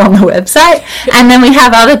words to fit on the website. And then we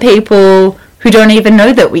have other people who don't even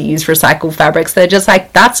know that we use recycled fabrics. They're just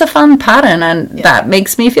like, that's a fun pattern and that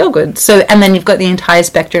makes me feel good. So, and then you've got the entire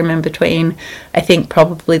spectrum in between. I think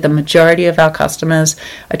probably the majority of our customers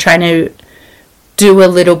are trying to do a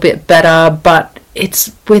little bit better, but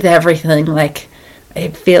it's with everything. Like, I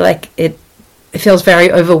feel like it feels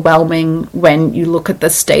very overwhelming when you look at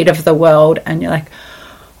the state of the world and you're like,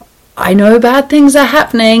 I know bad things are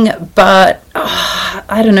happening, but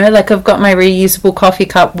I don't know, like, I've got my reusable coffee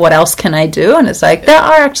cup, what else can I do? And it's like, there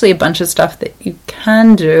are actually a bunch of stuff that you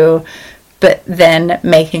can do, but then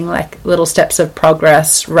making like little steps of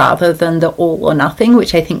progress rather than the all or nothing,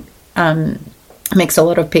 which I think makes a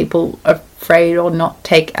lot of people afraid or not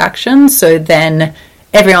take action. So then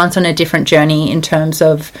everyone's on a different journey in terms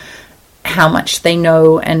of how much they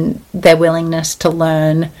know and their willingness to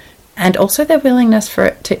learn, and also their willingness for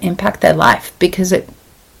it to impact their life, because it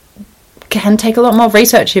can take a lot more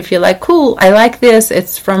research. If you're like, cool, I like this,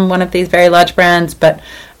 it's from one of these very large brands, but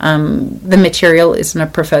the material isn't a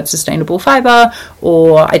preferred sustainable fiber,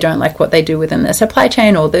 or I don't like what they do within their supply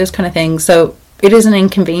chain, or those kind of things. So it is an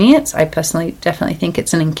inconvenience. I personally definitely think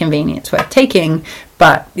it's an inconvenience worth taking,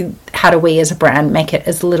 but how do we as a brand make it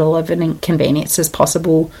as little of an inconvenience as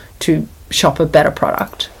possible to shop a better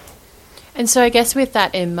product? And so I guess with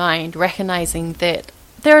that in mind, recognizing that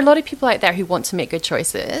there are a lot of people out there who want to make good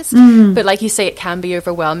choices, but like you say, it can be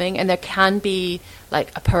overwhelming, and there can be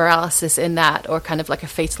like a paralysis in that, or kind of like a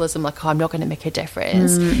fatalism, like, oh, I'm not going to make a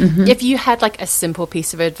difference. If you had like a simple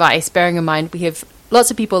piece of advice, bearing in mind we have lots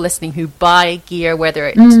of people listening who buy gear, whether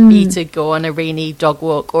it be to go on a rainy dog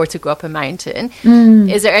walk or to go up a mountain,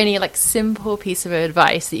 is there any like simple piece of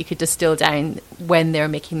advice that you could distill down when they're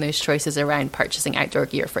making those choices around purchasing outdoor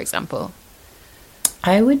gear, for example?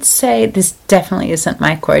 I would say this definitely isn't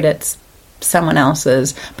my quote, it's someone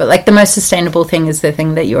else's, but like the most sustainable thing is the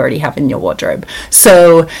thing that you already have in your wardrobe.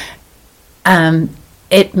 So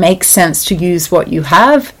it makes sense to use what you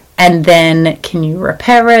have, and then can you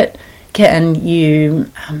repair it? Can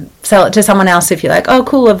you sell it to someone else if you're like, oh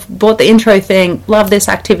cool, I've bought the intro thing, love this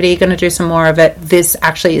activity, going to do some more of it, this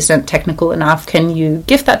actually isn't technical enough, can you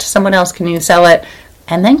gift that to someone else, can you sell it?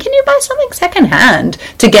 And then can you buy something secondhand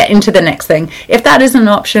to get into the next thing? If that is an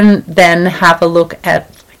option, then have a look at,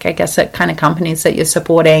 like, I guess, at kind of companies that you're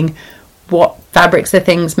supporting. What fabrics are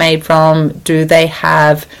things made from? Do they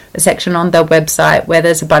have a section on their website where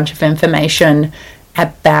there's a bunch of information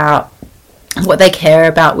about what they care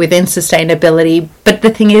about within sustainability? But the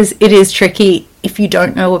thing is, it is tricky if you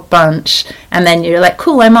don't know a bunch and then you're like,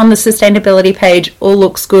 cool, I'm on the sustainability page, all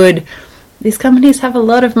looks good. These companies have a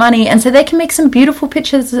lot of money, and so they can make some beautiful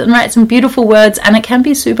pictures and write some beautiful words, and it can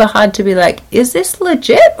be super hard to be like, is this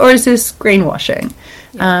legit or is this greenwashing?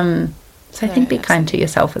 Yeah. So I think be kind to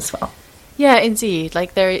yourself as well. Yeah, indeed.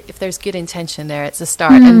 Like if there's good intention there, it's a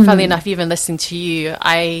start. And funnily enough, even listening to you,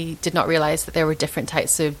 I did not realise that there were different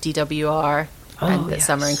types of DWR. And that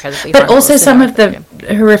some are incredibly but also some of the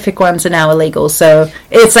horrific ones are now illegal, so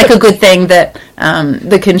it's like a good thing that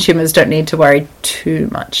the consumers don't need to worry too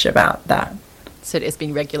much about that. So it is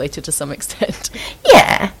being regulated to some extent.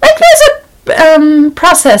 Yeah, like there's a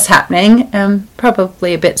process happening,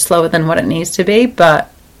 probably a bit slower than what it needs to be,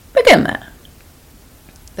 but we're getting there.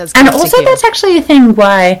 And also that's actually a thing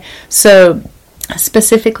why, so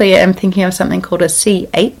specifically I'm thinking of something called a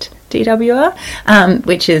C8 DWR,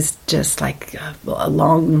 which is just like a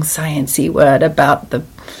long sciencey word about the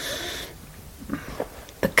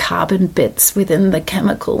carbon bits within the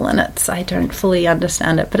chemical, and I don't fully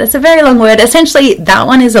understand it, but it's a very long word. Essentially, that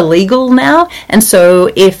one is illegal now, and so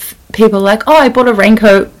if people are like, oh, I bought a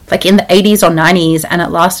raincoat like in the 80s or 90s and it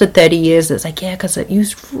lasted 30 years, it's like, yeah, because it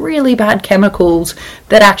used really bad chemicals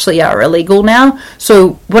that actually are illegal now.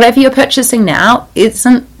 So whatever you're purchasing now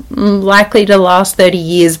isn't likely to last 30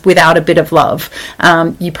 years without a bit of love.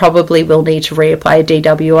 You probably will need to reapply a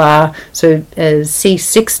DWR. So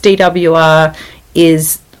C6 DWR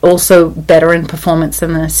is also better in performance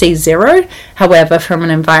than the C0. However, from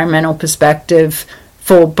an environmental perspective,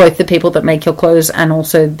 for both the people that make your clothes and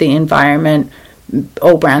also the environment,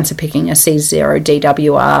 all brands are picking a C0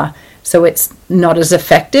 DWR. So it's not as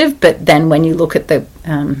effective, but then when you look at the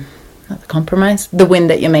compromise, the win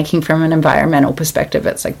that you're making from an environmental perspective,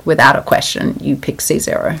 it's like without a question you pick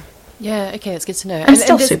C0. Yeah, okay, it's good to know. And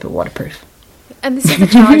still super waterproof. And this is the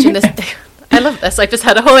challenge in this. I love this. I just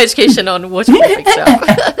had a whole education on waterproofing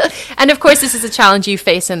stuff. And of course, this is a challenge you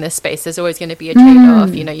face in this space. There's always going to be a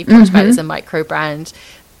trade-off. You know, you've talked about it as a micro brand,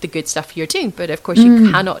 the good stuff you're doing, but of course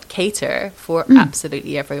you cannot cater for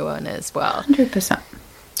absolutely everyone as well. 100%.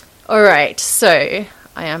 All right, so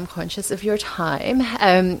I am conscious of your time,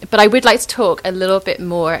 but I would like to talk a little bit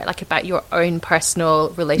more like about your own personal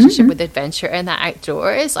relationship with adventure and the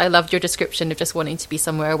outdoors. I loved your description of just wanting to be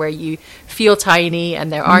somewhere where you feel tiny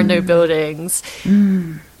and there are no buildings.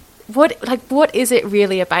 What is it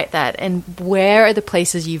really about that, and where are the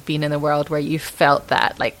places you've been in the world where you felt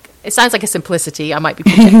that? Like, it sounds like a simplicity. I might be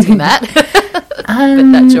projecting that, but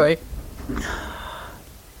that joy.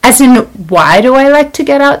 As in, why do I like to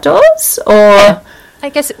get outdoors? Or I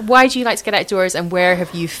guess, why do you like to get outdoors, and where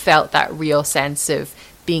have you felt that real sense of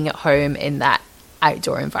being at home in that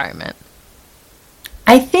outdoor environment?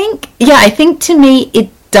 I think to me it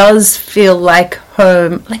does feel like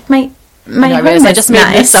home. Like my home is I just made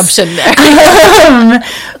an assumption there.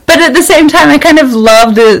 But at the same time, I kind of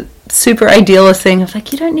love the super idealist thing of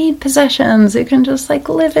like, you don't need possessions, you can just like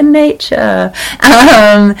live in nature.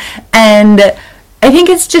 And I think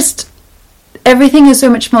it's just, everything is so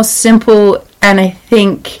much more simple, and I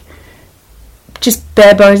think just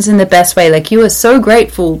bare bones in the best way. Like, you are so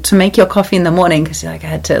grateful to make your coffee in the morning because you're like, I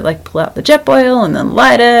had to like pull out the jet boil and then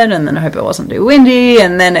light it, and then I hope it wasn't too windy,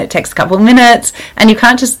 and then it takes a couple of minutes, and you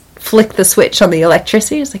can't just flick the switch on the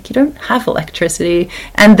electricity. It's like, you don't have electricity.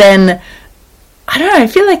 And then, I don't know, I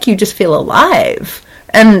feel like you just feel alive.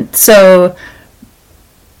 And so,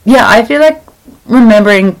 yeah, I feel like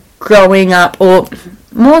remembering growing up, or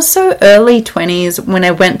more so early 20s when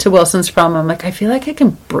I went to Wilson's Prom. I'm like, I feel like I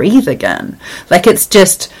can breathe again. Like, it's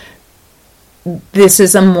just, this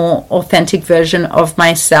is a more authentic version of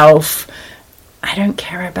myself. I don't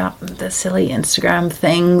care about the silly Instagram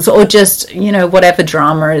things or just, you know, whatever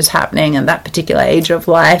drama is happening in that particular age of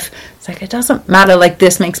life. It's like, it doesn't matter. Like,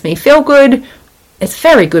 this makes me feel good. It's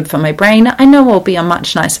very good for my brain. I know I'll be a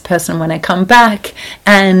much nicer person when I come back.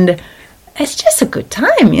 And it's just a good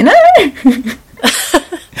time, you know? And,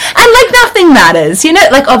 like, nothing matters, you know?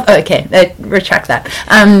 Like, okay, I retract that.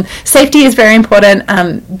 Safety is very important.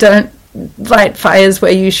 Don't light fires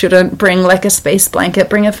where you shouldn't. Bring, like, a space blanket,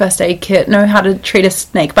 bring a first aid kit, know how to treat a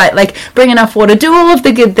snake bite, like, bring enough water, do all of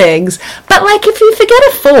the good things. But, like, if you forget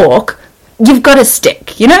a fork, you've got a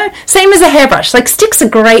stick, you know? Same as a hairbrush. Like, sticks are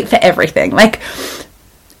great for everything. Like,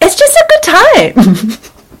 it's just a good time.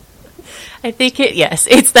 I think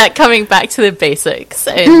it's that coming back to the basics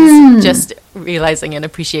and just realizing an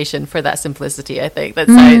appreciation for that simplicity. I think that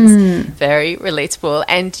sounds very relatable.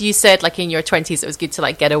 And you said, like, in your 20s, it was good to,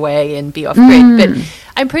 like, get away and be off grid. But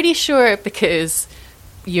I'm pretty sure, because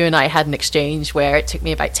you and I had an exchange where it took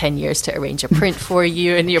me about 10 years to arrange a print for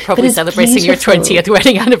you, and you're probably celebrating your 20th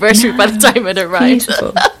wedding anniversary by the time it arrived.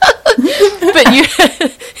 But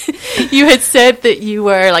you had said that you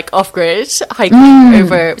were, like, off grid hiking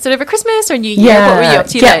over Christmas or New Year. What were you up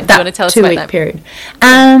to then? Do you want to tell us about that? 2 week period.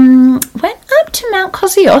 Went up to Mount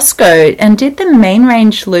Kosciuszko and did the main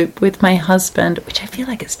range loop with my husband, which I feel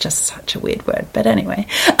like it's just such a weird word, but anyway.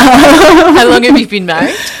 How long have you been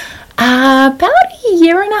married? About a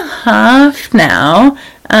year and a half now.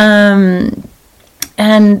 And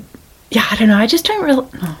yeah, I don't know, I just don't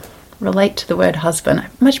relate to the word husband. I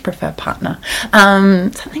much prefer partner.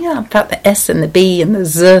 Something about the S and the B and the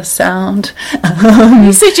Z sound.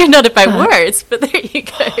 You said you're not about words, but there you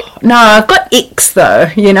go. No, I've got X though,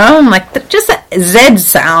 you know. I'm like, just that Z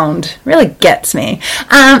sound really gets me.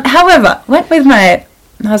 However, went with my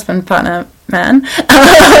husband, partner, man,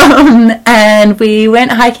 and we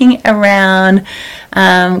went hiking around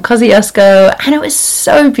Kosciuszko, and it was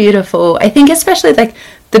so beautiful. I think especially, like,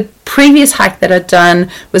 the previous hike that I'd done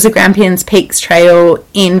was the Grampians Peaks Trail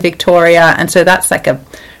in Victoria, and so that's like a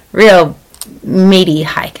real meaty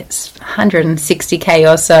hike. It's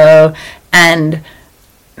 160k or so, and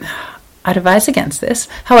I'd advise against this.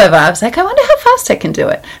 However, I was like, I wonder how fast I can do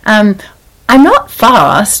it. I'm not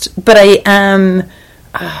fast, but I am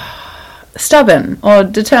stubborn or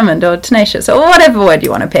determined or tenacious or whatever word you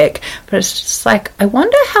want to pick, but it's just like, I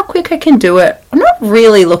wonder how quick I can do it. I'm not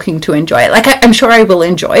really looking to enjoy it. Like, I'm sure I will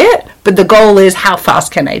enjoy it, but the goal is how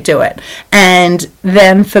fast can I do it. And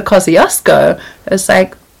then for Kosciuszko, it's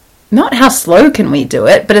like, not how slow can we do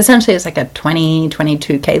it, but essentially it's like a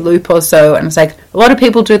 22k loop or so, and it's like, a lot of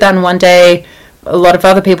people do that in one day, a lot of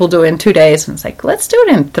other people do it in 2 days, and it's like, let's do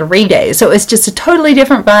it in 3 days. So it's just a totally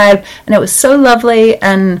different vibe, and it was so lovely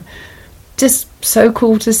and just so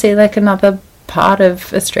cool to see, like, another part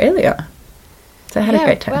of Australia. So I had a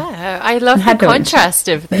great time. Wow, I love the contrast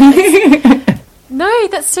of this. No,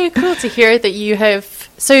 that's so cool to hear that you have.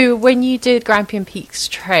 So when you did Grampian Peaks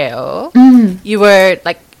Trail, you were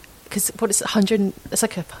like, because what is it, 100? It's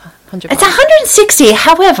like 100. It's 160.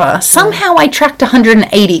 However, somehow I tracked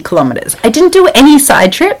 180 kilometers. I didn't do any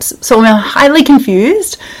side trips, so I'm highly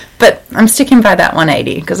confused. But I'm sticking by that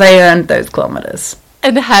 180 because I earned those kilometers.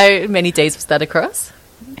 And how many days was that across?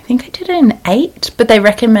 I think I did it in 8, but they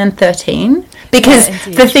recommend 13. Because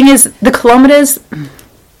the thing is, the kilometers,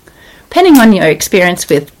 depending on your experience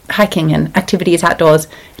with hiking and activities outdoors,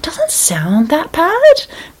 it doesn't sound that bad,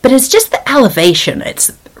 but it's just the elevation.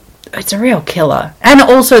 It's a real killer. And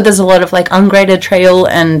also there's a lot of, like, ungraded trail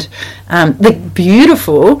and like,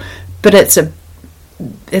 beautiful, but it's a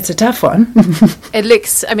tough one. It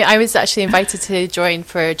looks, I mean, I was actually invited to join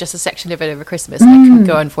for just a section of it over Christmas, and I couldn't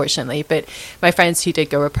go, unfortunately, but my friends who did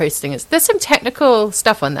go were posting it. There's some technical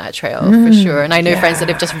stuff on that trail for sure, and I know friends that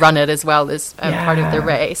have just run it as well as part of the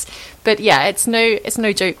race. But yeah, it's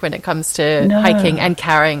no joke when it comes to hiking and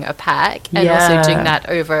carrying a pack, and also doing that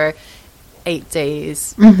over 8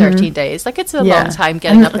 days, 13 days. Like, it's a long time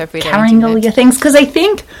getting up every day. Carrying all your things, because I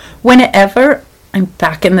think whenever I'm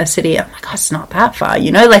back in the city, I'm like, oh, it's not that far,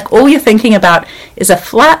 you know, like, all you're thinking about is a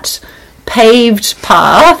flat paved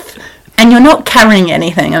path and you're not carrying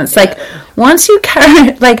anything. And it's like, once you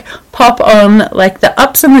carry, like, pop on, like, the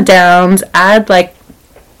ups and the downs, add, like,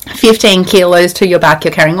 15 kilos to your back,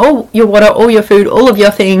 you're carrying all your water, all your food, all of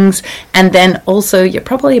your things, and then also you're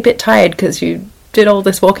probably a bit tired because you did all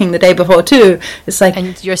this walking the day before too. It's like,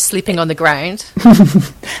 and you're sleeping on the ground.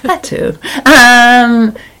 That too.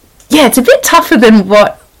 Yeah, it's a bit tougher than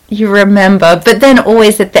what you remember, but then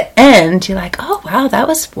always at the end you're like, oh wow, that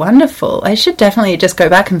was wonderful, I should definitely just go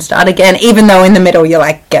back and start again, even though in the middle you're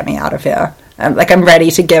like, get me out of here, I'm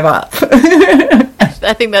ready to give up.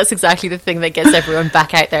 I think that's exactly the thing that gets everyone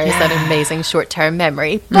back out there, is that amazing short-term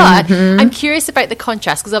memory. But I'm curious about the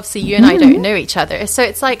contrast, because obviously you and I don't know each other, so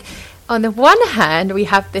it's like, on the one hand we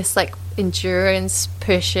have this like endurance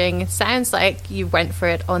pushing, it sounds like you went for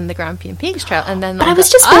it on the Grampian Peaks Trail, and then but I was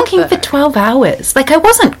just walking for 12 hours, like I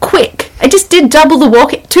wasn't quick, I just did double the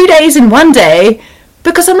walk 2 days in one day,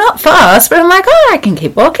 because I'm not fast, but I'm like, oh, I can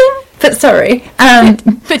keep walking. But sorry.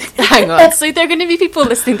 But hang on. So there are going to be people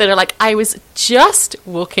listening that are like, I was just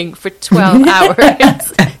walking for 12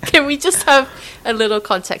 hours. Can we just have a little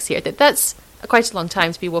context here? That's quite a long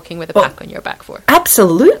time to be walking with a pack on your back for.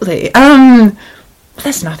 Absolutely.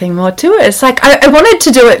 There's nothing more to it. It's like, I wanted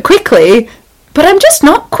to do it quickly, but I'm just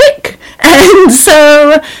not quick. And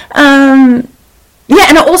so... yeah,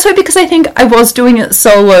 and also because I think I was doing it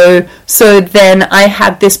solo, so then I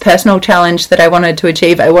had this personal challenge that I wanted to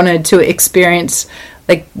achieve. I wanted to experience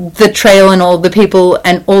like the trail and all the people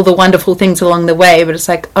and all the wonderful things along the way, but it's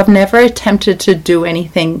like I've never attempted to do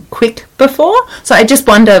anything quick before, so I just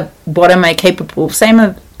wonder, what am I capable of? Same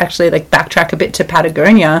of actually, like, backtrack a bit to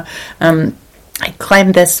Patagonia. I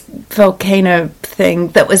climbed this volcano thing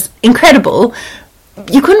that was incredible.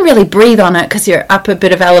 You couldn't really breathe on it because you're up a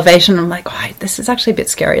bit of elevation. I'm like, oh, this is actually a bit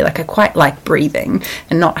scary. Like, I quite like breathing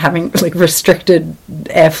and not having like restricted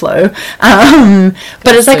airflow.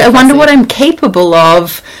 But it's like, I wonder what I'm capable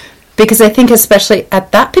of, because I think especially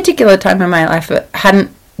at that particular time in my life, I hadn't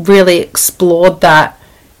really explored that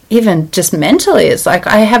even just mentally. It's like,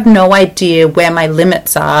 I have no idea where my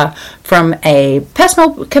limits are from a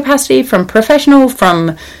personal capacity, from professional,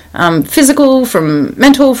 from physical, from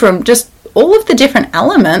mental, from just all of the different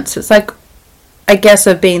elements. It's like, I guess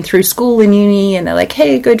I've been through school and uni and they're like,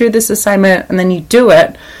 hey, go do this assignment, and then you do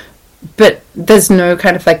it, but there's no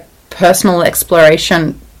kind of like personal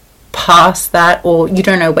exploration past that, or you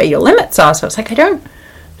don't know where your limits are. So it's like, I don't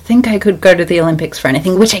think I could go to the Olympics for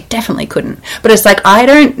anything, which I definitely couldn't, but it's like, I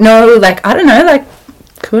don't know, like, I don't know, like,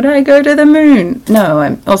 could I go to the moon? No,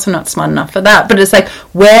 I'm also not smart enough for that. But it's like,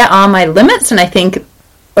 where are my limits? And I think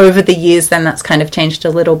over the years, then that's kind of changed a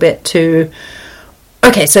little bit to,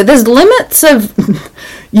 okay, so there's limits of,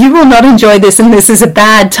 you will not enjoy this and this is a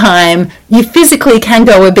bad time. You physically can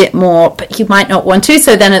go a bit more, but you might not want to.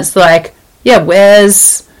 So then it's like, yeah, where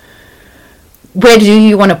do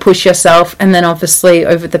you want to push yourself? And then obviously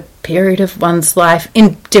over the period of one's life,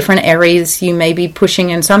 in different areas, you may be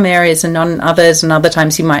pushing in some areas and not in others, and other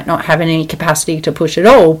times you might not have any capacity to push at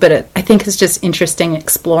all. But I think it's just interesting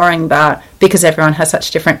exploring that, because everyone has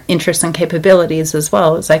such different interests and capabilities as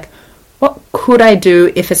well. It's like, what could I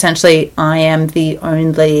do if essentially I am the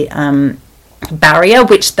only barrier,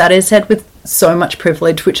 which that is said with so much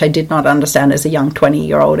privilege, which I did not understand as a young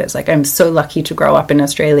 20-year-old. It's like, I'm so lucky to grow up in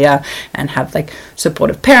Australia and have like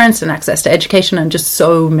supportive parents and access to education and just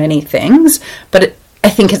so many things. But I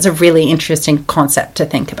think it's a really interesting concept to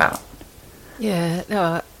think about. Yeah, no,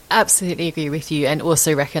 I absolutely agree with you, and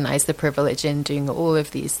also recognise the privilege in doing all of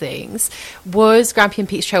these things. Was Grampian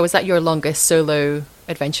Peaks Trail, was that your longest solo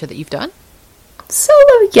adventure that you've done?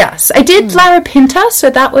 Solo, yes. I did Larapinta, so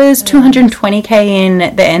that was 220k in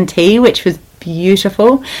the NT, which was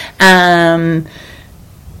beautiful. So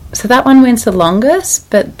that one wins the longest,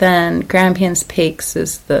 but then Grampian's Peaks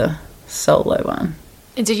is the solo one.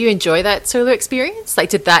 And did you enjoy that solo experience? Like,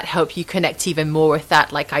 did that help you connect even more with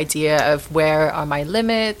that, like, idea of where are my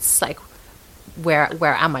limits? Like, where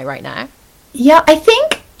am I right now? Yeah, I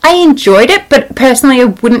think I enjoyed it, but personally I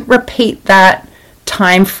wouldn't repeat that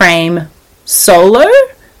time frame solo.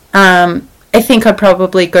 I think I'd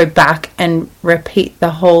probably go back and repeat the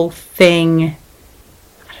whole thing,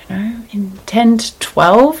 I don't know, in 10 to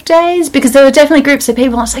 12 days, because there were definitely groups of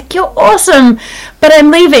people. I was like, you're awesome, but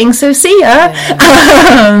I'm leaving, so see ya.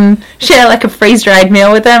 Yeah. Share like a freeze-dried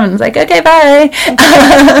meal with them, and it's like, okay, bye.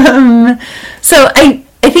 So I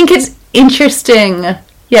think it's interesting,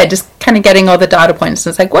 yeah, just kind of getting all the data points.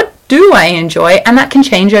 It's like, what do I enjoy? And that can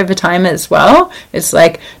change over time as well. It's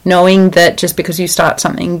like knowing that just because you start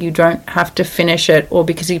something, you don't have to finish it, or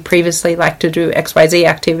because you previously like to do XYZ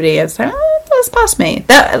activity, it's like, oh, that's past me.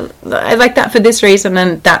 That I like that for this reason,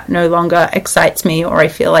 and that no longer excites me, or I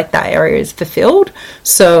feel like that area is fulfilled.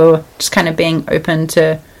 So just kind of being open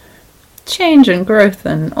to change and growth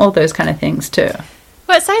and all those kind of things too.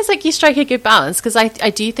 Well, it sounds like you strike a good balance, because I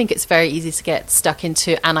do think it's very easy to get stuck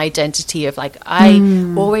into an identity of like,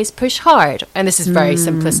 I always push hard. And this is very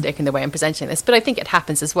simplistic in the way I'm presenting this, but I think it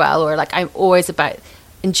happens as well. Or like, I'm always about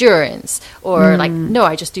endurance, or like, no,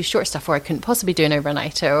 I just do short stuff, or I couldn't possibly do an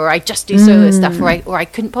overnighter, or I just do solo stuff, or I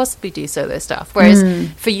couldn't possibly do solo stuff. Whereas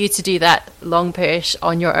for you to do that long push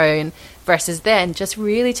on your own versus then just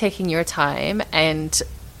really taking your time, and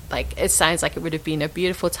like, it sounds like it would have been a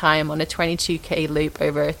beautiful time on a 22k loop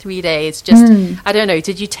over 3 days. Just, I don't know,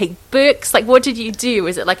 did you take books? Like, what did you do?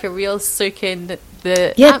 Was it like a real soak in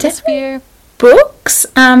the atmosphere? Books.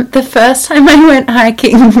 The first time I went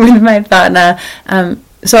hiking with my partner,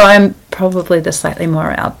 so I'm probably the slightly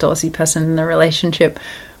more outdoorsy person in the relationship.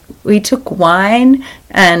 We took wine,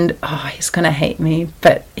 and he's going to hate me,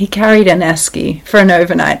 but he carried an esky for an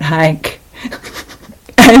overnight hike.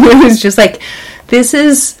 And it was just like, this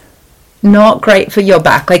is not great for your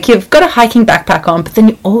back. Like, you've got a hiking backpack on, but then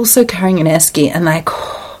you're also carrying an esky, and like,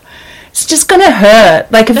 it's just going to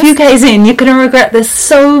hurt. Like, a few Ks in, you're going to regret this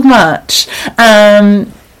so much.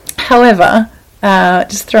 However,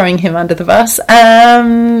 just throwing him under the bus.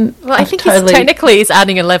 Well, I think he's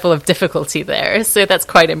adding a level of difficulty there, so that's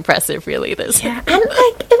quite impressive, really. And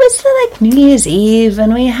like, it was like New Year's Eve,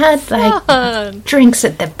 and we had like drinks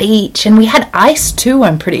at the beach, and we had ice too,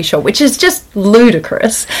 I'm pretty sure, which is just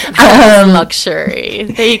ludicrous. Luxury.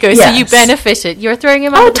 There you go. Yes. So you benefited. You're throwing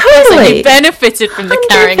him under the bus, and you benefited from the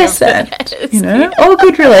carrying of the head. You know, all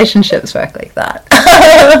good relationships work like that.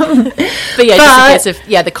 But just because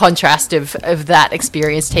of the contrast of that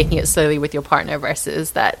experience, taking it slowly with your partner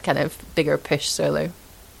versus that kind of bigger push solo.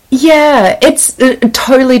 Yeah, it's a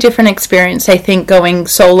totally different experience, I think, going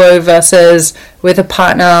solo versus with a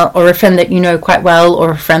partner or a friend that you know quite well,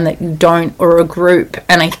 or a friend that you don't, or a group.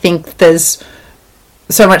 And I think there's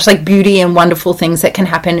so much like beauty and wonderful things that can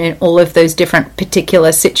happen in all of those different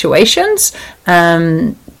particular situations.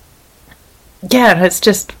 It's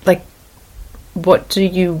just like, what do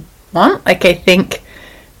you want? Like, I think,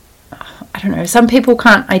 I don't know, some people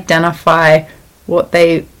can't identify what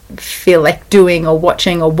they feel like doing or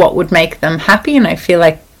watching or what would make them happy, and I feel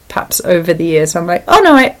like perhaps over the years I'm like, oh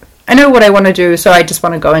no, I know what I want to do, so I just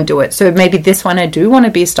want to go and do it. So maybe this one I do want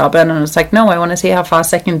to be stubborn, and it's like, no, I want to see how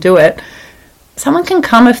fast I can do it. Someone can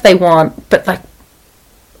come if they want, but like,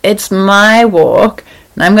 it's my walk,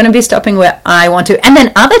 and I'm going to be stopping where I want to. And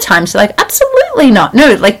then other times, like, absolutely not.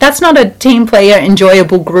 No, like, that's not a team player,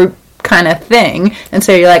 enjoyable group kind of thing. And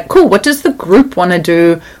so you're like, cool, what does the group want to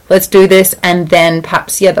do? Let's do this. And then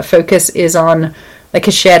perhaps, the focus is on like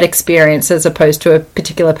a shared experience as opposed to a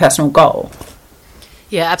particular personal goal.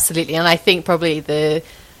 Yeah, absolutely. And I think probably the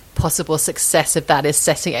possible success of that is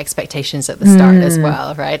setting expectations at the start as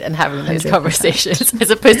well, right? And having those 100%. Conversations, as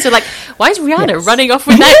opposed to like, why is Rhianna running off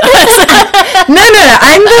without us? No,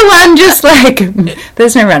 I'm the one just like,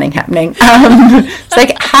 there's no running happening. It's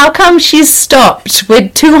like, how come she's stopped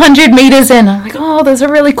with 200 meters in? I'm like, oh, there's a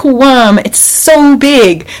really cool worm. It's so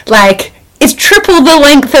big. Like, it's triple the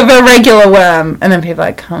length of a regular worm. And then people are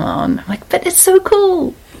like, come on. I'm like, but it's so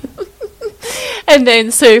cool. And then,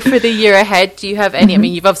 so for the year ahead, do you have any, I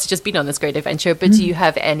mean, you've obviously just been on this great adventure, but do you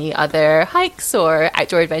have any other hikes or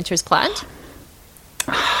outdoor adventures planned?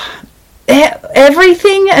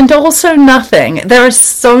 Everything and also nothing. There are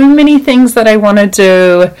so many things that I want to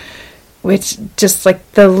do, which just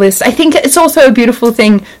like the list. I think it's also a beautiful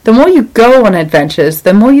thing. The more you go on adventures,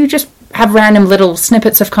 the more you just have random little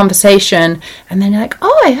snippets of conversation, and then you're like,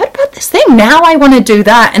 oh, I heard about this thing. Now I want to do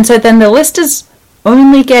that. And so then the list is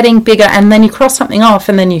only getting bigger, and then you cross something off,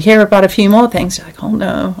 and then you hear about a few more things. You're like, oh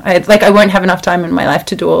no, I won't have enough time in my life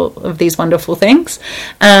to do all of these wonderful things.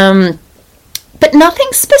 But nothing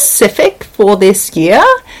specific for this year.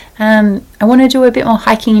 I want to do a bit more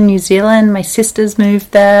hiking in New Zealand. My sister's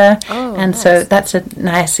moved there, and nice. So that's a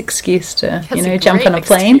nice excuse to jump on a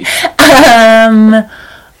plane. I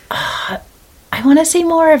want to see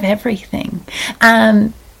more of everything,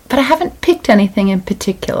 but I haven't picked anything in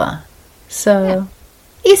particular. So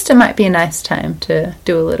Easter might be a nice time to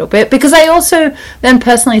do a little bit, because I also then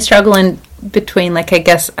personally struggle in between, like, I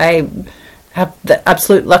guess I have the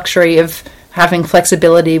absolute luxury of having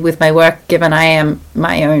flexibility with my work, given I am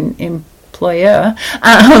my own employer.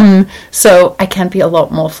 So I can be a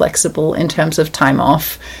lot more flexible in terms of time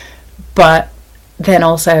off, but then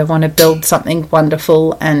also I want to build something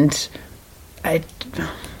wonderful, and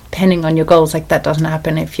depending on your goals, like, that doesn't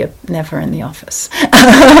happen if you're never in the office.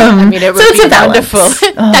 I mean, it would be wonderful.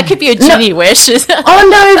 That could be a genie wish. Oh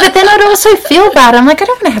no, but then I'd also feel bad. I'm like, I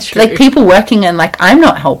don't want to have like people working and like I'm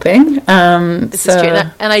not helping. This is true.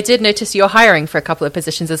 And I did notice you're hiring for a couple of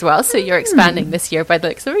positions as well, so you're expanding this year by the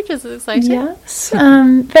looks of it, which is exciting. Yes,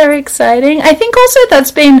 very exciting. I think also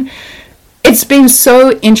it's been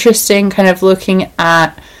so interesting, kind of looking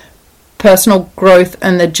at personal growth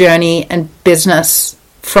and the journey and business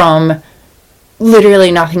from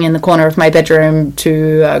literally nothing in the corner of my bedroom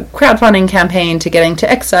to a crowdfunding campaign to getting to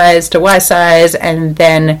X size to Y size, and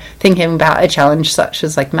then thinking about a challenge such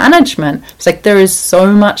as like management. It's like there is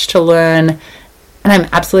so much to learn, and I'm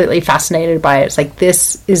absolutely fascinated by it. It's like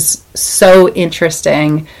this is so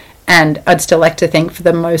interesting, and I'd still like to think for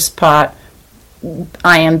the most part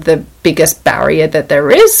I am the biggest barrier that there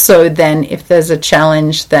is. So then if there's a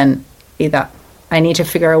challenge, then either I need to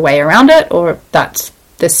figure a way around it, or that's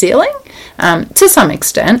the ceiling to some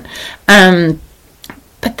extent.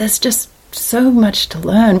 But there's just so much to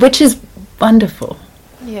learn, which is wonderful.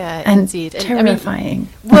 Yeah, and indeed. Terrifying.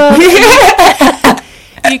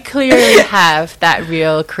 You clearly have that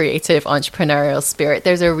real creative entrepreneurial spirit.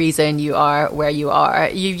 There's a reason you are where you are.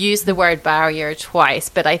 You've used the word barrier twice,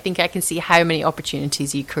 but I think I can see how many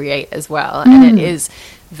opportunities you create as well. And it is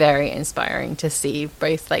very inspiring to see,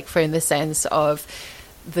 both like from the sense of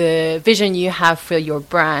the vision you have for your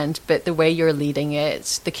brand, but the way you're leading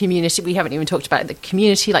it, the community. We haven't even talked about the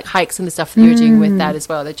community, like hikes and the stuff that you're doing with that as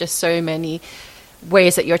well. There's just so many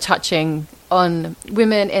ways that you're touching on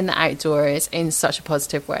women in the outdoors in such a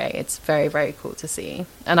positive way. It's very, very cool to see.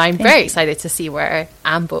 And I'm very excited to see where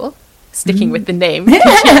Amble, sticking with the name,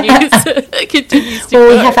 continues to Well,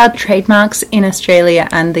 we go. have our trademarks in Australia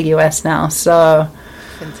and the US now, so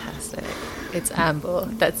Fantastic. It's Amble.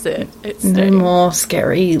 That's it. It's no more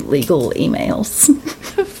scary legal emails.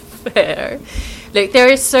 fair. Look,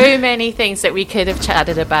 there are so many things that we could have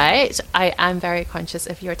chatted about. I am very conscious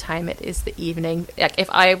of your time. It is the evening. Like, if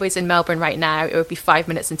I was in Melbourne right now, it would be 5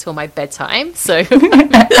 minutes until my bedtime. So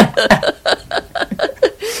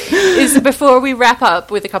before we wrap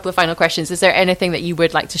up with a couple of final questions, is there anything that you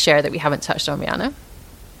would like to share that we haven't touched on, Rhianna?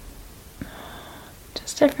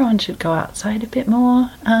 Just everyone should go outside a bit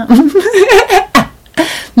more.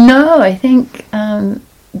 No, I think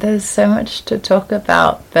there's so much to talk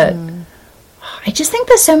about, but I just think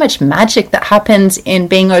there's so much magic that happens in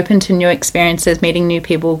being open to new experiences, meeting new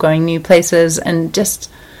people, going new places, and just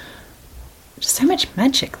so much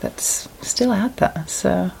magic that's still out there.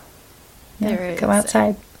 So yeah, go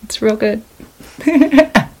outside. It's real good.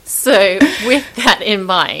 So with that in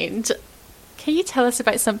mind, can you tell us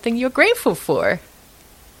about something you're grateful for?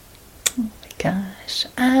 Oh my gosh.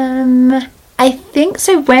 I think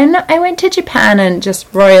so. When I went to Japan and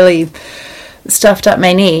just royally stuffed up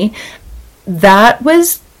my knee, that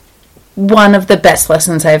was one of the best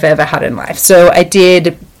lessons I've ever had in life. So I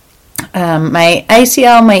did my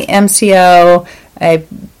ACL, my MCL. I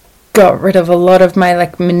got rid of a lot of my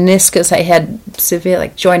like meniscus. I had severe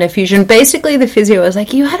like joint effusion. Basically, the physio was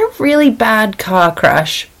like, you had a really bad car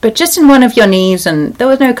crash, but just in one of your knees, and there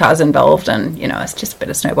was no cars involved, and you know, it's just a bit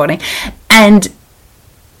of snowboarding. And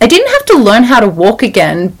I didn't have to learn how to walk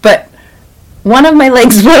again, but one of my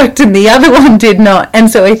legs worked and the other one did not. And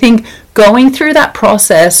so I think going through that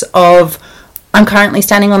process of, I'm currently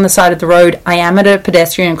standing on the side of the road, I am at a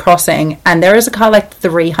pedestrian crossing, and there is a car like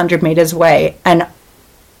 300 meters away, and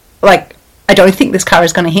like, I don't think this car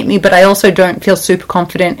is going to hit me, but I also don't feel super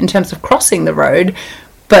confident in terms of crossing the road.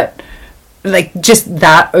 But like, just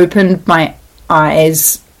that opened my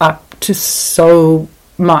eyes up to so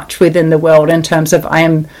much within the world, in terms of I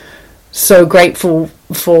am so grateful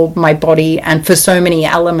for my body and for so many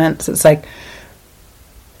elements. It's like,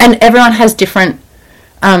 and everyone has different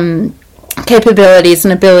capabilities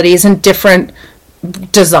and abilities and different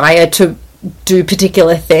desire to do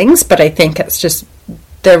particular things, but I think it's just,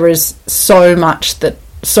 there is so much that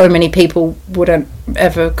so many people wouldn't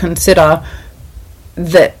ever consider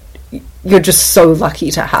that you're just so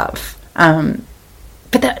lucky to have.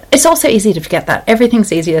 But that, it's also easy to forget that.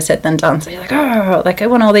 Everything's easier said than done. So you're like, oh, like I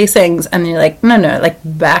want all these things. And you're like, no, like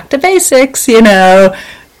back to basics, you know.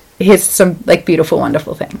 Here's some like beautiful,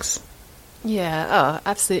 wonderful things. Yeah, oh,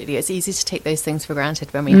 absolutely. It's easy to take those things for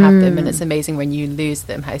granted when we have them, and it's amazing when you lose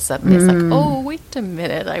them, how suddenly it's like, oh, wait a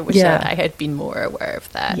minute, I wish that I had been more aware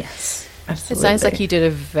of that. Yes, absolutely. It sounds like you did a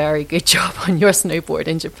very good job on your snowboard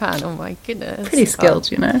in Japan. Oh my goodness. Pretty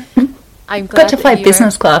skilled, you know. I'm glad got to fly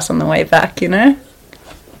business class on the way back, you know.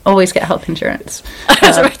 Always get health insurance. I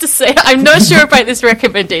was about to say, I'm not sure about this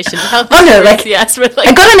recommendation. Health no, like, yes, but like,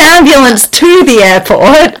 I got an ambulance to the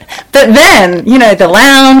airport, but then, you know, the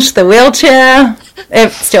lounge, the wheelchair,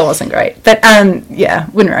 it still wasn't great. But yeah,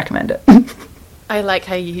 wouldn't recommend it. I like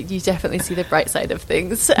how you definitely see the bright side of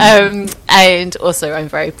things. And also, I'm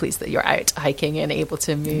very pleased that you're out hiking and able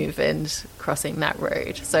to move and crossing that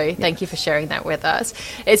road. So thank you for sharing that with us.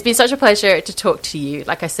 It's been such a pleasure to talk to you.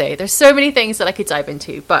 Like I say, there's so many things that I could dive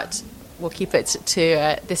into, but we'll keep it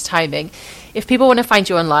to this timing. If people want to find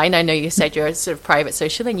you online, I know you said you're sort of private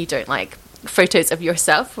social and you don't like photos of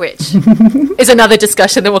yourself, which is another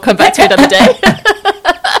discussion that we'll come back to another day.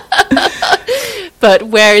 But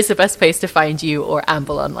where is the best place to find you or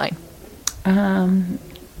Amble online?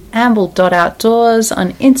 Amble.outdoors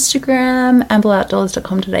on Instagram,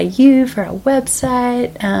 ambleoutdoors.com.au for our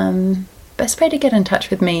website. Best way to get in touch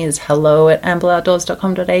with me is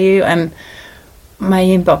hello@ambleoutdoors.com.au. My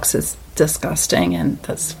inbox is disgusting, and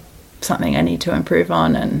that's something I need to improve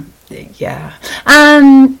on. And yeah,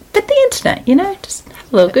 but the internet, just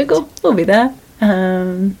have a little Google, we'll be there.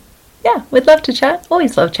 Yeah, we'd love to chat.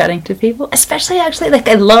 Always love chatting to people, especially actually, like,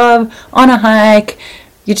 I love on a hike,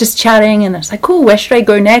 you're just chatting and it's like, cool, where should I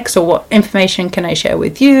go next, or what information can I share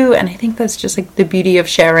with you? And I think that's just like the beauty of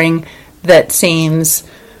sharing, that seems,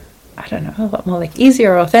 I don't know, a lot more like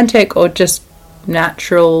easier, authentic, or just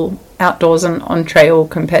natural outdoors and on trail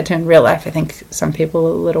compared to in real life. I think some people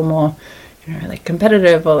are a little more, like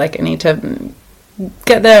competitive, or like, I need to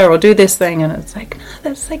get there or do this thing, and it's like, no,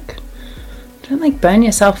 that's like, don't like burn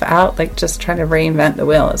yourself out like just trying to reinvent the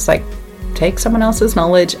wheel. It's like, take someone else's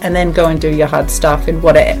knowledge and then go and do your hard stuff in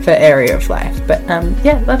whatever area of life. But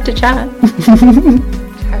yeah, love to chat.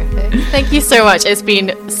 Perfect. Thank you so much. It's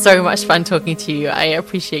been so much fun talking to you. I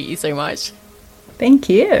appreciate you so much. Thank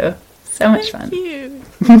you. So much fun. Thank you.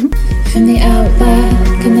 From the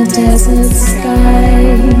outback and the desert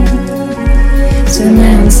sky to the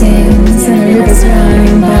mountains and the rivers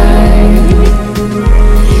running by,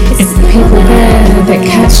 it's the people there that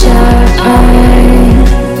catch our eye.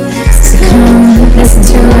 So come, listen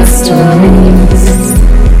to our story.